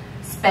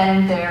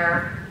spend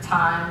their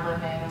time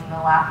living in the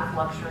lap of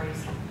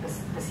luxuries.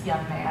 This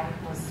young man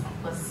was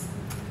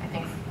I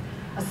think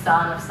a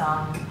son of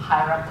some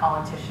higher up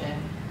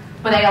politician.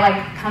 But I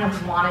like kind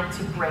of wanted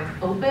to break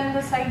open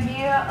this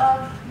idea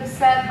of the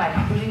set by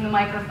including the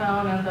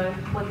microphone and the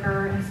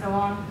clicker and so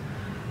on,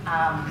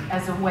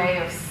 as a way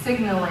of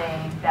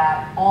signaling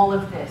that all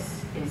of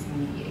this is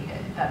mediated.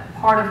 That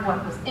part of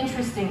what was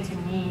interesting to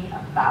me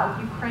about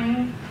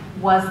Ukraine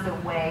was the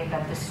way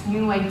that this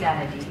new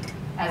identity,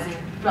 as a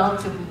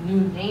relatively new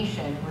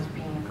nation, was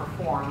being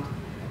performed.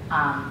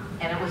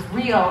 And it was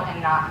real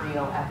and not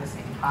real at the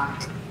same time.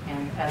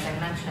 And as I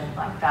mentioned,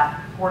 like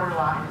that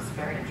borderline is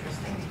very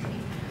interesting to me.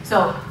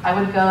 So I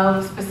would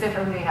go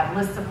specifically, have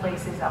lists of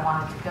places I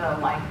wanted to go,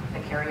 like the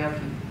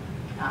karaoke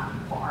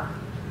bar.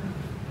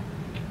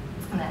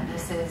 And then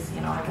this is,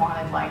 you know, I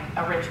wanted like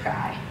a rich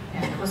guy.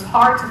 And it was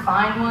hard to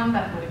find one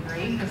that would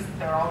agree because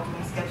they're all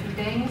doing sketchy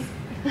things.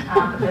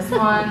 But this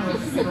one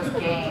was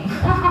game.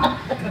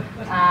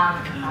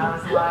 I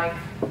was like,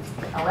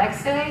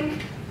 Alexei,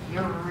 you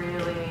look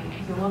really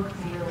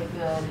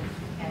good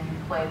and you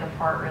play the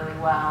part really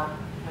well.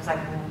 I was like,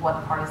 well,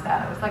 what part is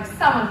that? It was like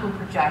someone who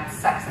projects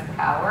sex and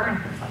power, and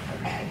he was like,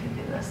 okay, I can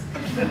do this.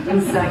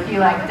 And so he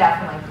like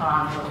definitely put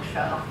on a little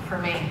show for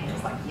me. He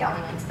was like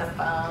yelling into the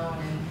phone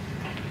and,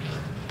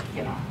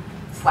 you know,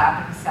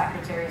 slapping his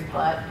secretary's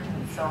butt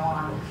and so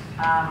on.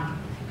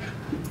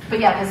 But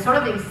yeah, this sort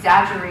of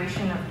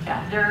exaggeration of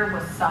gender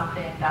was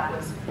something that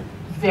was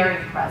very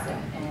present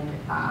in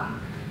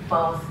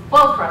both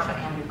Russia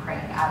and Ukraine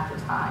at the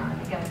time. And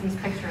again, these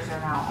pictures are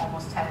now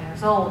almost 10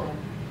 years old, and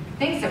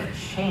things have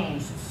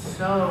changed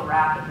so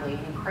rapidly.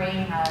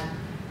 Ukraine had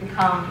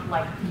become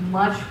like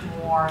much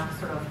more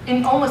sort of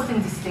almost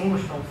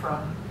indistinguishable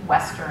from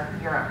Western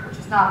Europe, which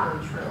is not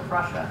really true of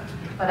Russia.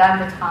 But at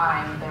the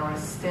time, there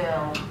was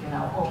still, you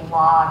know, a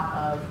lot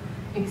of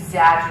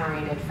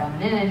exaggerated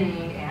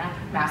femininity and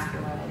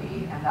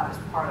masculinity, and that was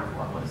part of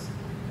what was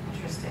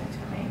interesting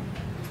to me.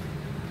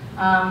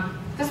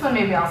 This one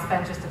maybe I'll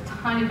spend just a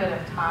tiny bit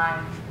of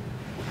time.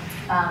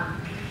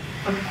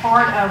 But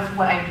part of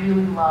what I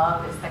really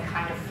love is the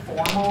kind of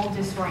formal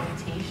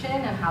disorientation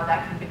and how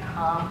that can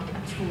become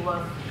a tool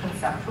of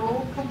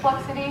conceptual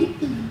complexity.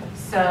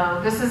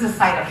 So this is a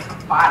site of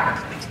fire,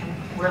 and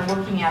we're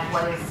looking at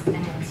what is an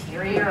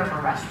interior of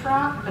a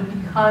restaurant, but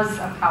because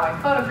of how I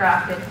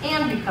photographed it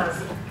and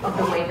because of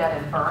the way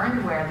that it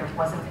burned, where there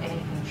wasn't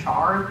anything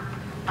charred,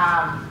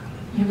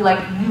 you like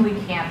really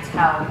can't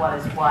tell what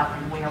is what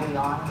and where we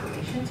are in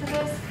relation to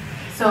this.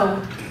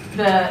 So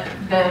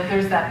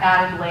there's that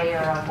added layer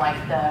of like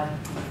the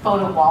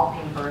photo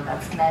wallpaper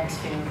that's meant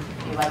to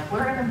be like,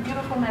 we're in a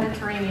beautiful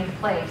Mediterranean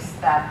place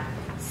that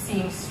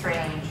seems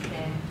strange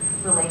in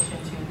relation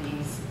to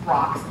these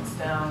rocks and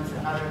stones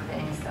and other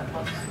things that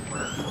look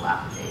super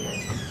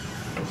dilapidated.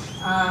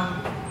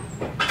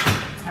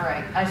 All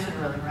right, I should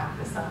really wrap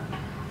this up.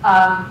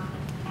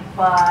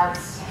 But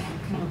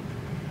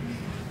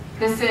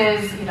this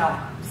is, you know,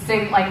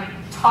 like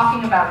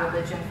talking about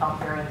religion felt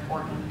very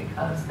important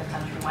because the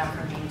country went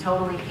from being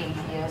totally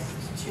atheist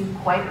to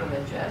quite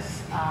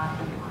religious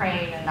in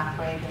Ukraine, and that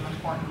played an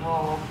important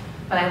role.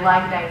 But I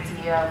like the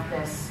idea of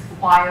this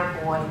choir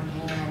boy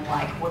being in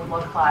like what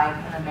looked like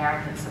an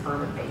American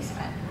suburban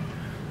basement.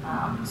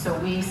 So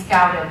we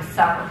scouted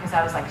several, because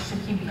I was like, should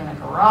he be in a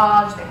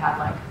garage? They had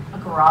like a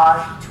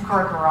garage,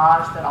 two-car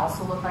garage that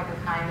also looked like a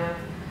kind of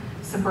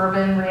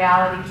suburban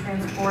reality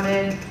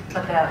transported,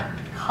 but the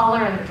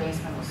color in the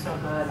basement was so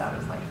good, I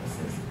was like, this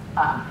is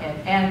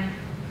it. And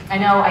I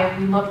know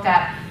we looked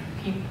at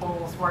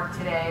people's work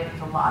today.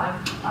 There's a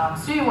lot of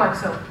studio work,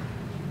 so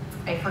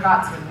I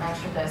forgot to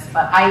mention this,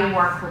 but I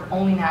work with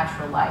only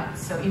natural light.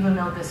 So even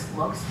though this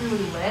looks really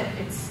lit,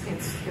 it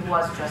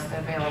was just the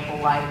available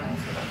light and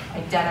sort of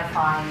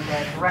identifying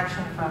the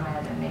direction from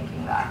it and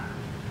making that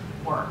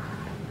work.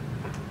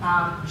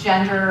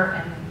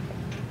 Gender and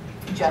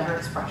gender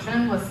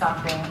expression was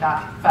something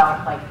that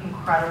felt like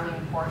incredibly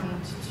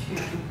important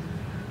to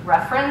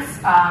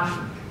reference.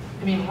 I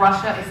mean,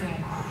 Russia is an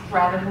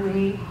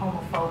incredibly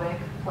homophobic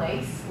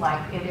place.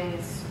 Like, it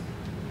is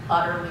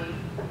utterly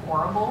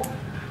horrible.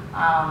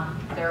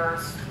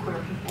 There's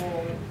queer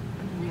people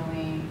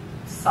really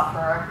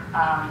suffer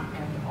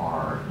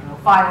or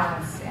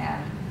violence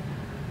and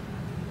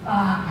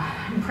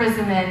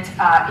imprisonment.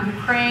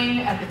 Ukraine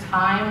at the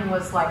time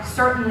was like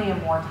certainly a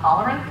more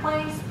tolerant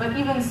place, but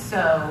even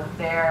so,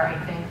 there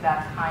I think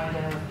that kind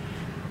of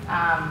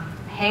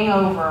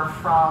hangover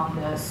from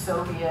the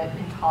Soviet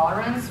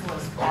intolerance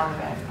was part of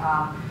it.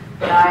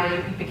 But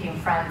I became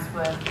friends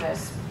with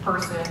this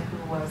person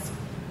who was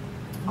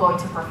going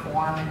to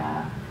perform in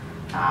a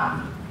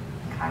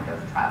kind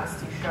of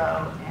travesty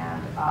show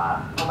and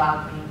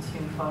allowed me to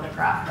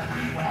photograph them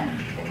when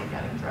they were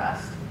getting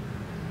dressed.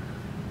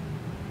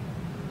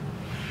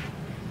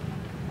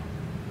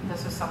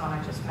 This was someone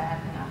I just met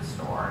in a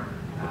store,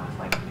 and I was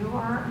like, you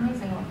are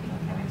amazing looking,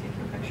 can I take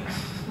your picture?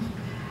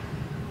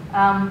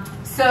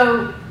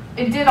 So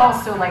it did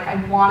also, like, I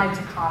wanted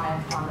to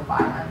comment on the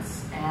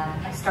violence,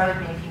 and I started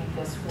making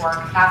this work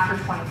after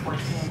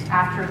 2014,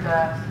 after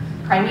the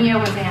Crimea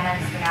was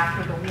annexed and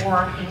after the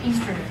war in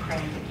eastern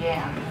Ukraine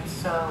began. And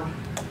so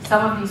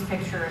some of these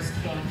pictures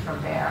came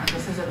from there.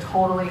 This is a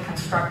totally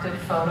constructed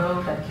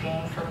photo that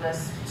came from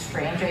this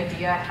strange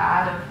idea I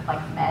had of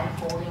like men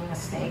holding a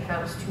snake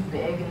that was too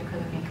big and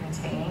couldn't be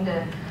contained.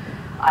 And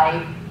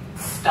I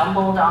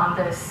stumbled on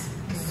this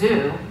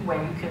zoo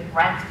where you could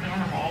rent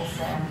animals,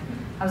 and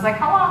I was like,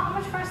 how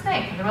much for a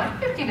snake? And they were like,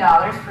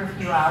 $50 for a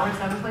few hours.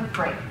 I was like,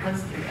 great,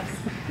 let's do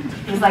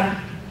this. He was like,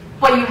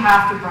 but you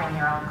have to bring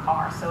your own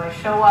car. So I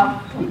show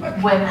up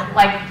with,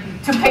 like,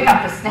 to pick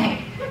up the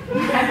snake.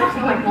 I was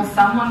like, will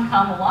someone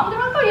come along? They're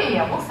like, oh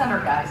yeah, we'll send our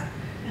guys.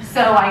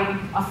 So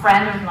a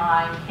friend of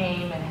mine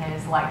came in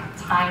his like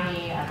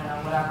tiny, I don't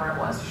know, whatever it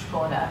was,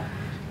 Skoda.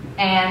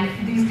 And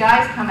these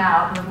guys come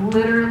out with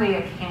literally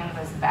a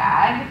canvas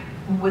bag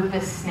with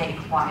this snake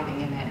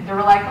writhing in it. And they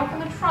were like, open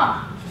the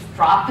trunk. Just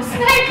drop the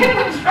snake in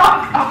the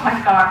trunk of my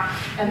car.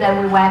 And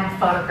then we went and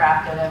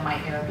photographed it in my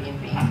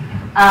Airbnb.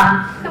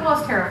 The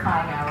most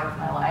terrifying hour of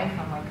my life.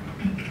 I'm like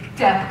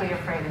deathly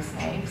afraid of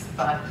snakes,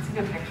 but it's a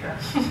good picture.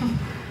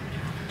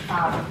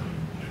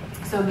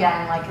 So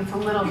again, like it's a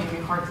little maybe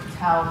hard to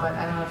tell, but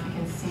I don't know if you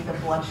can see the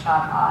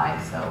bloodshot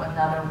eye. So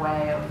another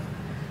way of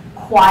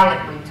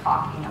quietly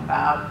talking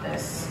about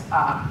this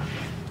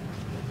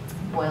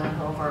boiling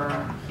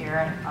over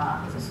here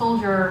as a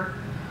soldier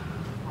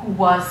who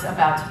was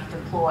about to be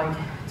deployed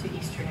to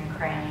eastern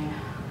Ukraine,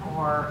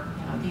 or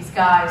these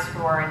guys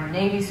who are in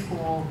Navy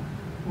school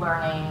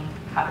learning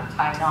how to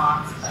tie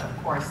knots, but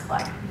of course,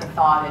 like the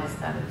thought is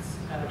that it's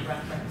a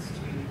reference to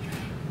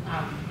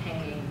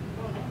hanging.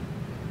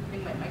 I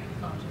think my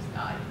microphone just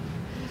died.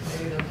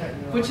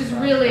 Which is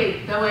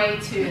really the way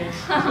to.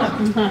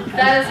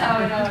 That is how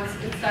I know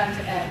it's time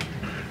to end.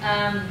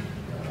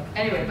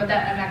 Anyway, but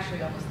I'm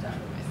actually almost done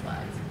with my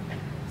slides.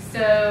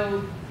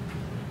 So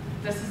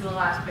this is the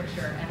last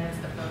picture, and it's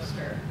the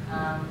poster.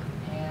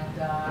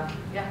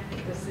 Yeah,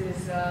 this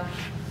is.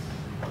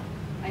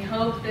 I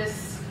hope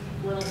this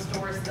little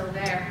store is still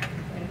there,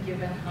 and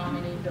given how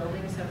many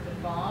buildings have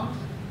been bombed,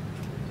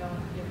 I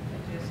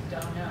just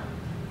don't know.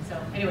 So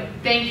anyway,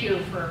 thank you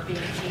for being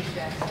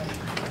patient.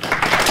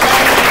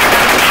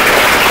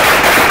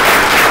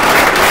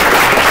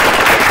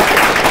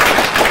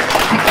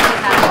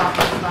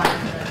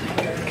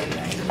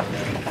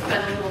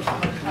 Spend a little too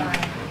much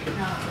time.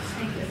 No,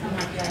 thank you so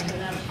much.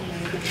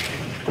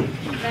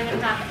 Then if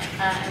not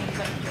any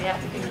questions, we have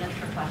 2 minutes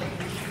for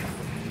questions.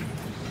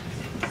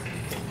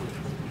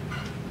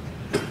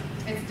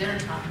 It's dinner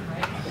time,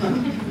 right?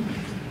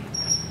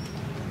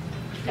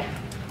 Yeah.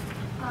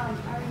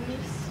 Are you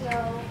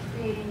still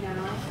creating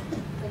now?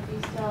 Like, do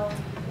you still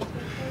take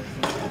pictures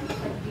and stuff?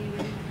 Like, do you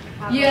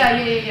have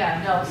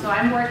Yeah. No, so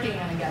I'm working,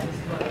 and again, this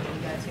is what I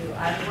didn't get to.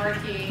 I'm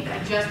working, I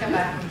just got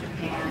back from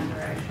Japan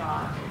where I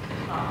shot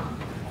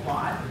a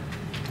lot,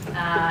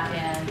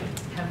 and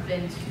have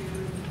been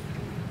too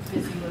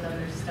busy with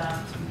other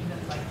stuff to even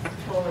like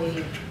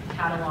fully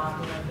catalog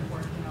what I've been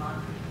working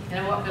on.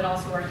 And I've been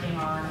also working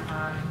on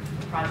a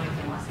project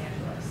in Los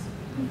Angeles,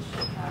 which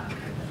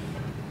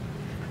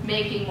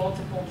making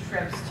multiple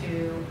trips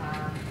to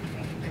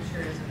taking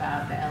pictures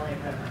about the LA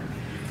River.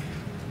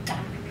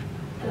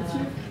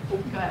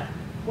 Go ahead.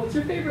 What's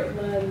your favorite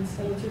lens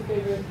and what's your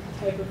favorite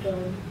type of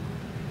film?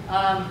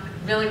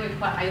 Really good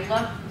question. I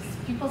love,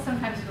 people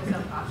sometimes feel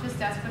self-conscious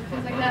to ask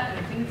questions like that,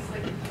 and I think it's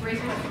like a great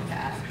question to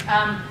ask.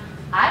 I'm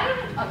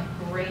a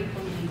great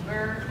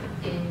believer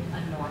in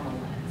a normal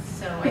lens.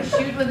 So I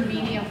shoot with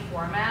medium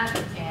format,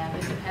 and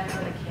it depends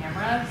on the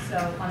camera. So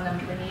on the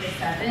Linear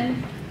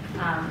 7,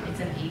 it's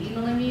an 80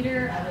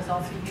 millimeter. I was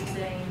also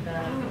using the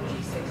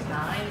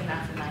G6-9, and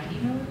that's a 90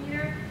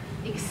 millimeter.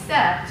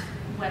 Except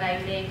when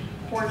I make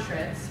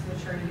portraits,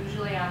 which are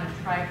usually on a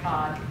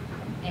tripod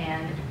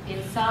and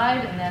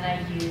inside, and then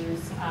I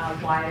use a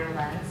wider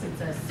lens.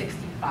 It's a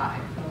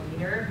 65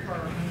 millimeter for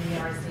an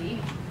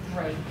ERZ.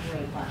 Great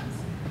lens.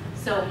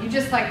 So you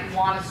just like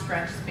want to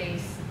stretch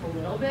space a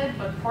little bit,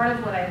 but part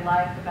of what I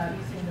like about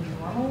using the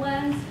normal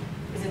lens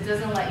is it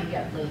doesn't let you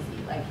get lazy.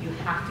 Like you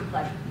have to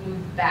like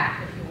move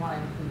back if you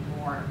want to include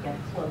more, get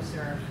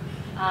closer.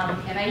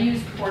 And I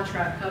use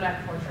Kodak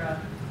Portra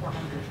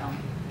 400 film,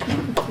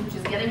 which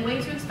is getting way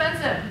too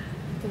expensive.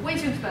 Way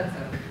too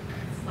expensive.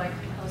 It's like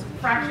a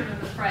fraction of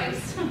the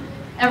price.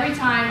 Every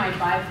time I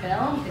buy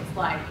film, it's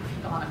like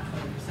gone up 20%.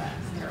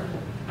 It's terrible.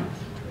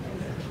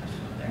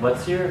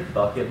 What's your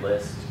bucket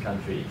list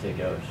country to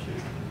go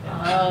shoot?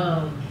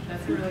 Oh,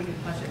 that's a really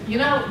good question. You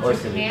know,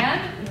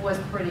 Japan was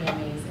pretty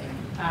amazing.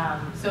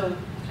 So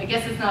I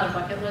guess it's not a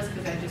bucket list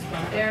because I just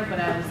went there, but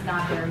I was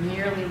not there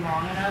nearly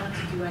long enough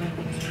to do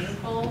anything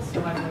meaningful.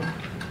 So I would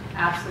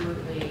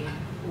absolutely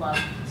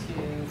love to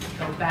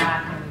go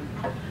back and,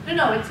 I don't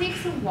know, it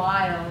takes a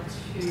while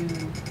to,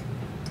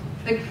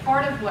 like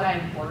part of what I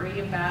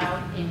worry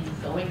about in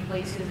going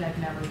places I've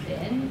never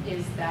been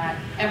is that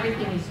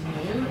everything is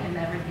new and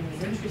everything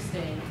is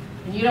interesting.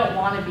 And you don't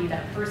want to be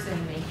that person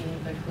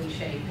making the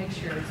cliche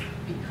pictures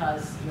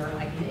because you're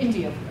like in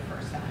India for the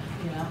first time,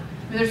 you know?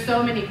 I mean, there's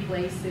so many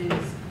places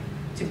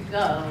to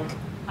go.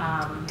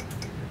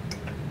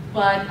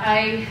 But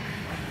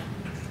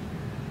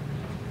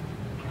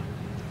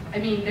I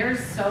mean,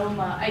 there's so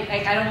much,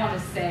 I don't want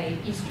to say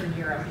Eastern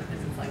Europe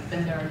because it's like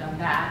been there and done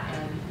that,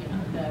 and you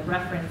know, the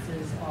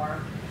references are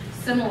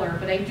similar,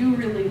 but I do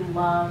really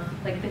love,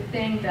 like the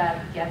thing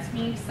that gets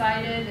me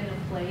excited in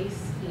a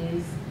place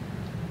is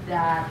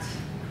that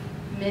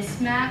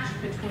mismatch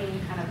between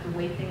kind of the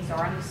way things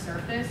are on the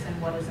surface and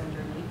what is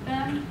underneath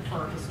them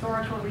for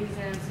historical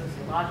reasons,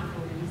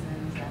 sociological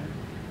reasons, and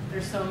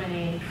there's so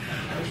many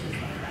places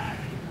like that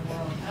in the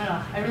world. I don't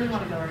know, I really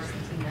want to go to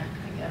Argentina.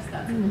 I guess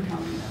that's at the top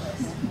of my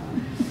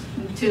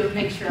list. To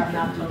make sure I'm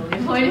not totally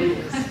avoiding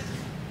this.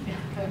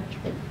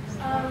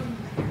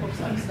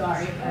 Oops, I'm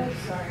sorry.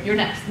 Sorry. You're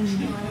next.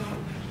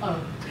 Oh.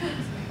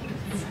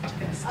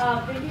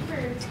 Thank you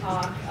for your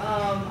talk.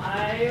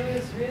 I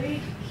was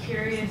really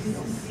curious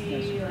to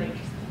see, like,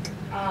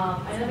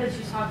 I know that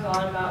you talked a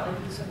lot about like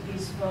you took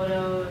these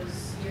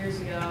photos years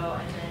ago,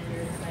 and then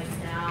you're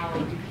like now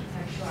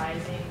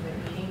recontextualizing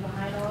the meaning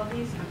behind all of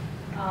these.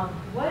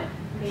 What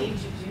made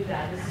you do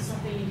that? Is this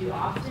something you do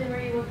often,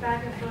 where you look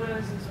back at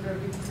photos and sort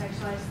of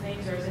recontextualize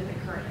things, or is it the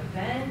current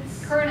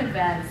events? Current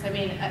events. I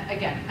mean,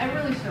 again, I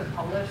really should have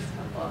published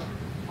a book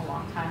a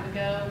long time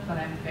ago, but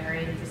I'm a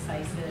very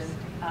indecisive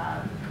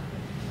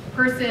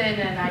person,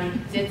 and I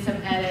did some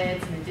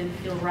edits, and it didn't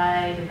feel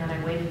right, and then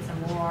I waited some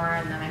more,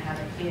 and then I had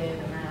a kid,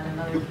 and then I had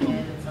another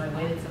kid, and so I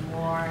waited some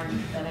more,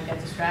 and then I got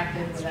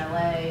distracted with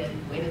LA,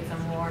 and waited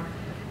some more.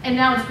 And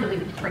now it's really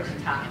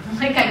freaking time.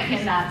 Like, I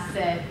cannot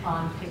sit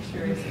on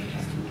pictures in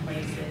just two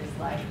places.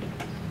 Like,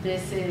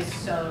 this is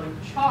so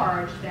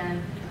charged. And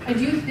I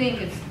do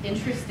think it's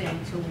interesting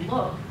to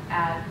look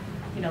at,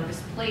 you know, this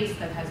place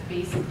that has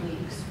basically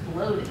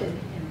exploded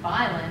in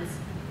violence,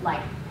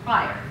 like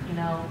prior. You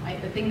know,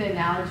 the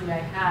analogy I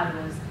had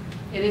was,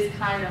 it is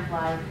kind of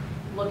like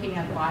looking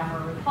at the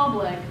Weimar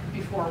Republic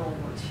before World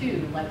War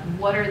II. Like,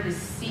 what are the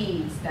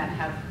seeds that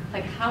have,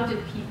 like, how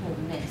did people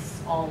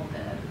miss all of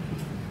the,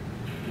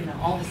 you know,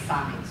 all the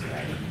signs,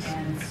 right?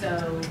 And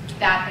so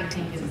that, I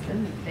think, is the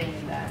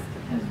thing that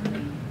has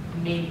really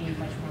made me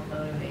much more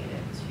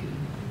motivated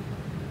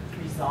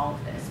to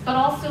resolve this. But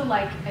also,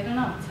 like, I don't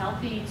know, it's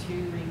healthy to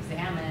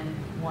re-examine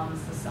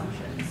one's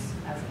assumptions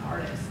as an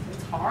artist.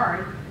 It's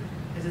hard,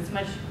 because it's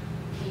much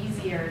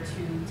easier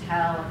to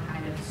tell a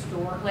kind of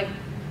story. Like,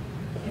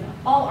 you know,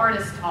 all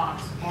artist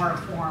talks are a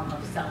form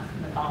of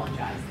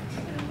self-mythologizing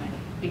in a way,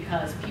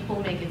 because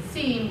people make it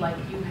seem like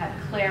you had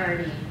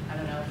clarity. I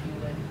don't know if you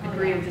would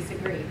agree or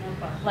disagree.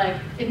 Like,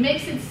 it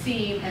makes it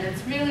seem, and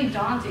it's really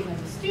daunting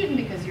as a student,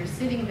 because you're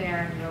sitting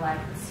there and you're like,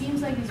 it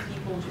seems like these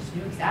people just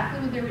knew exactly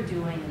what they were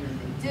doing, and then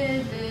they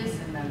did this,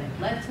 and then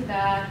they led to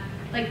that.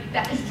 Like,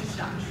 that is just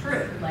not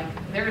true. Like,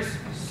 there's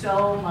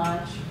so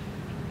much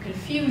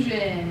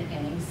confusion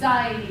and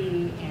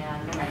anxiety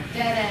and like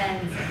dead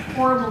ends and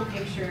horrible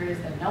pictures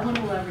that no one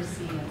will ever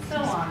see, and so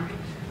on.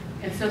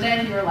 And so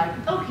then you're like,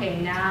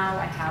 okay, now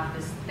I have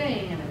this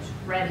thing and it's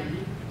ready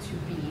to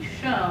be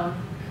shown,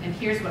 and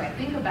here's what I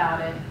think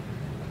about it.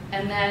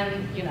 And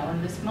then, you know,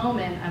 in this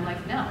moment, I'm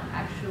like, no,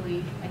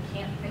 actually, I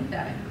can't think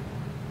that anymore.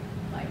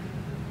 Like,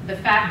 the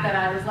fact that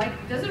I was like,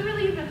 does it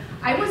really even,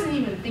 I wasn't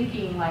even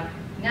thinking like,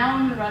 now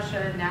I'm in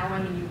Russia, now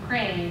I'm in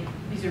Ukraine,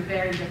 these are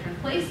very different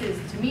places.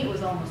 To me, it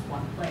was almost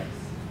one place.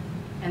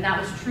 And that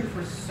was true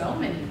for so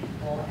many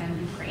people,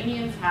 and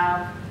Ukrainians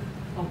have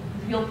a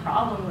real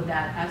problem with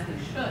that, as they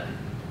should.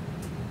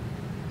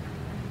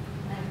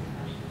 I have a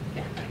question.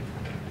 Yeah.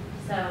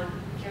 So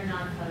you're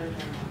not a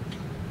photojournalist.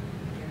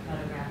 You're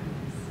photographing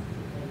this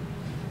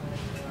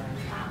for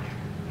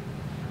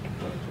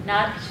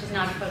she's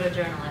not a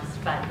photojournalist,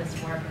 but this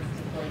work is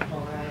deeply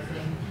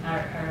polarizing, or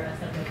a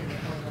subject of a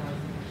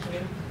polarizing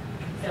issue.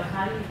 So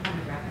how do you kind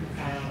of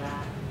reconcile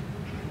that,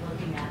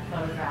 looking at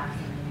photographs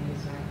in the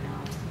news right now?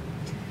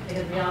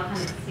 Because we all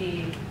kind of see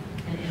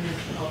an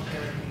image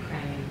culture of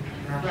Ukraine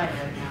and Russia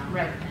right now.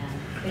 Right. And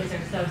these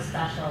are so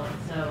special,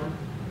 so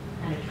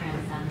kind of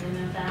transcendent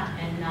of that,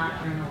 and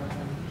not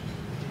journalism.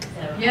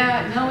 So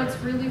Yeah, no, it's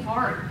really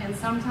hard. And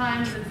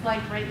sometimes it's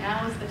like right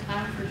now is the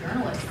time for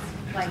journalists,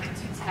 like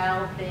to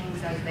tell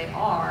things as they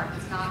are.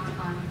 It's not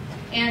fun.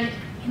 And,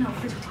 you know,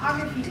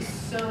 photography is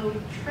so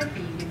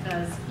tricky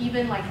because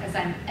even like as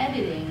I'm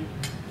editing,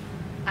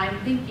 I'm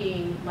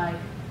thinking like,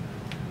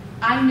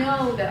 I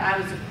know that I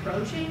was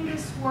approaching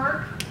this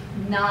work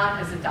not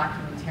as a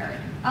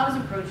documentarian. I was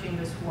approaching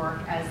this work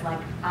as like,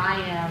 I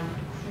am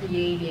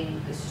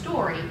creating the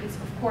story. It's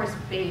of course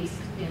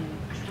based in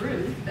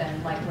truth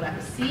and like what I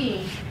was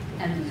seeing,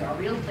 and these are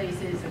real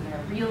places and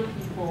they're real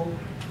people,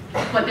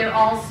 but they're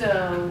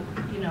also,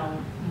 you know,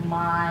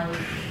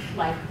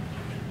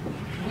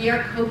 we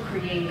are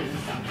co-creating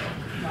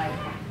something. Like,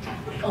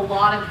 a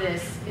lot of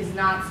this is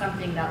not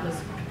something that was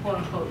quote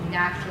unquote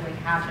naturally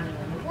happening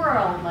in the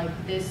world, like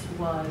this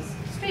was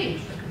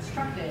staged or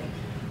constructed.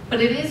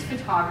 But it is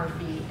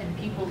photography, and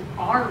people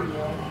are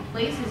real, and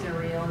places are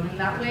real, and in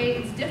that way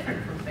it's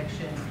different from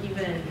fiction,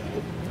 even,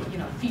 you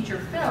know, feature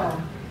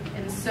film.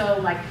 And so,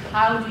 like,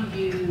 how do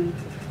you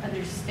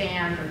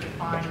understand or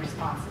define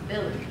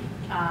responsibility?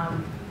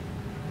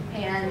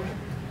 And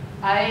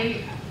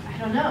I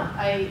don't know.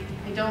 I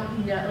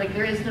don't know. Like,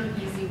 there is no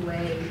easy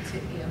way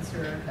to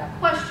answer that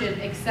question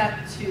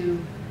except to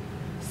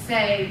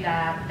say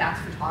that that's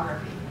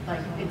photography.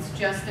 Like, it's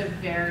just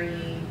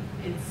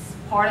it's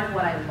part of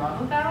what I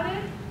love about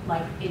it.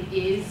 Like, it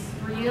is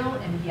real,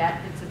 and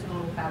yet it's a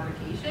total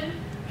fabrication.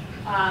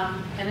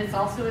 And it's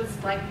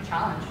like a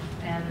challenge.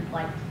 And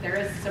like, there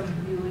is some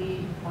really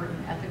important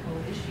ethical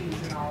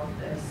issues in all of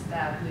this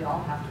that we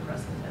all have to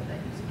wrestle with that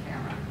use a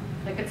camera.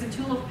 Like, it's a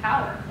tool of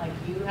power. Like,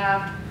 you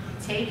have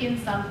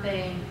taken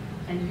something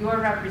and you're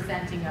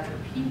representing other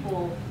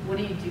people. What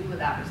do you do with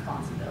that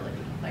responsibility?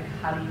 Like,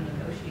 how do you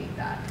negotiate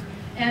that?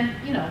 And,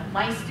 you know,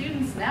 my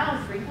students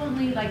now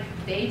frequently, like,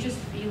 they just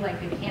feel like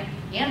they can't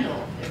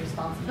handle their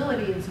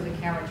responsibility, and so the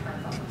camera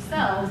turns on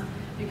themselves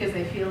because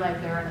they feel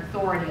like they're an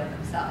authority of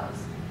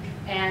themselves.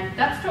 And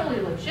that's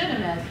totally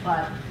legitimate,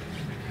 but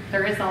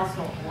there is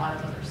also a lot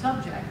of other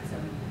subjects,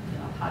 and, you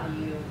know, how do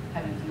you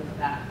deal with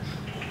that?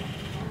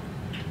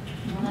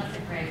 Well, that's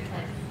a great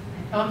place.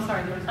 Oh, I'm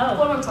sorry, there was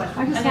one more question.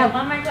 I just Okay, have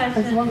one more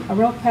question. a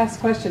real fast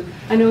question.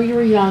 I know you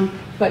were young,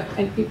 but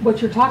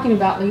what you're talking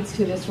about leads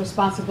to this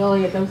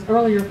responsibility of those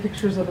earlier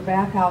pictures of the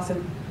bathhouse.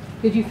 And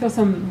did you feel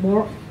some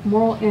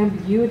moral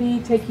ambiguity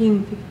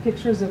taking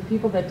pictures of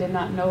people that did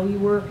not know you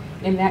were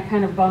in that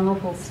kind of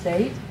vulnerable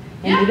state?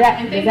 And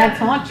Yeah, did that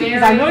taunt you?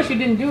 Because I noticed you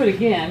didn't do it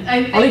again.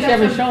 At least you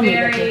haven't shown me.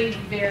 Very,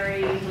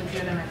 very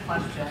legitimate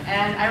question.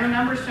 And I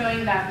remember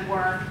showing that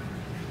work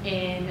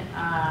in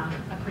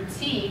a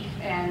critique,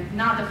 and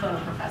not the photo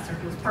professor,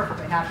 who was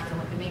perfectly happy to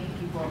look at naked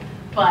people,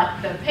 but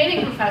the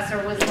painting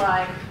professor was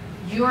like,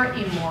 "You're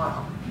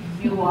immoral.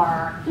 You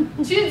are,"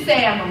 she didn't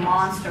say I'm a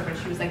monster, but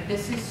she was like,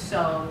 "This is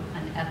so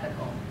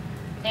unethical."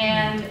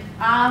 And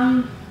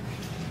I'm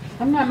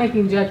not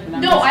making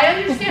judgment. no, I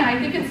understand. I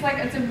think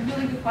it's a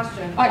really good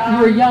question. You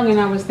were young, and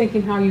I was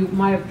thinking how you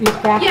might have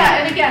looked back. Yeah,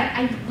 and again,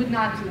 I would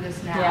not do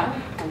this now.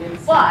 Yeah, I didn't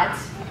see But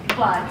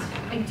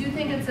I do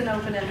think it's an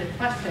open-ended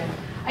question.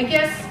 I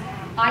guess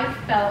I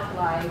felt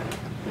like,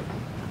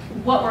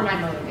 what were my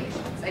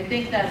motivations? I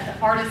think that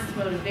the artist's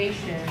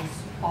motivations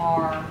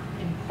are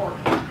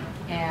important.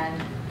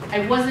 And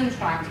I wasn't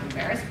trying to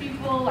embarrass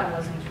people. I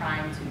wasn't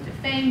trying to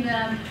defame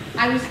them.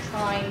 I was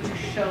trying to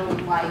show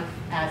life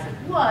as it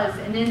was,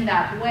 and in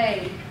that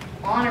way,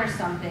 honor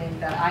something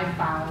that I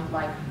found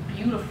like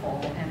beautiful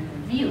and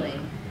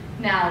revealing.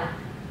 Now,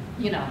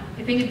 you know,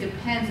 I think it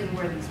depends on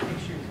where these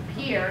pictures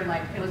appear.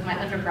 Like, it was my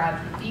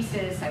undergraduate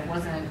thesis.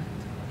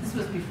 This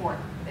was before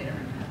the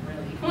internet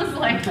really was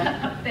like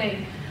a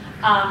thing.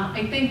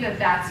 I think that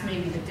that's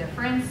maybe the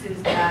difference,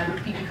 is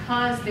that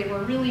because they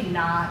were really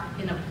not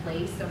in a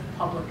place of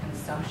public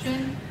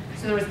consumption,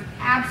 so there was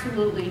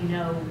absolutely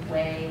no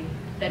way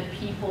that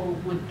people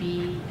would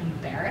be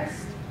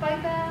embarrassed by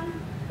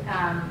them.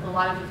 A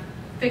lot of the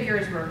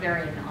figures were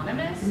very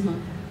anonymous. Mm-hmm.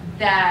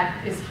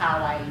 That is how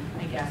I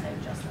guess I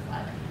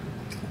justify it.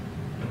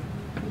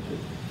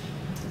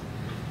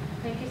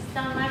 Thank you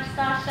so much,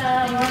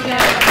 Sasha.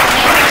 Thank you.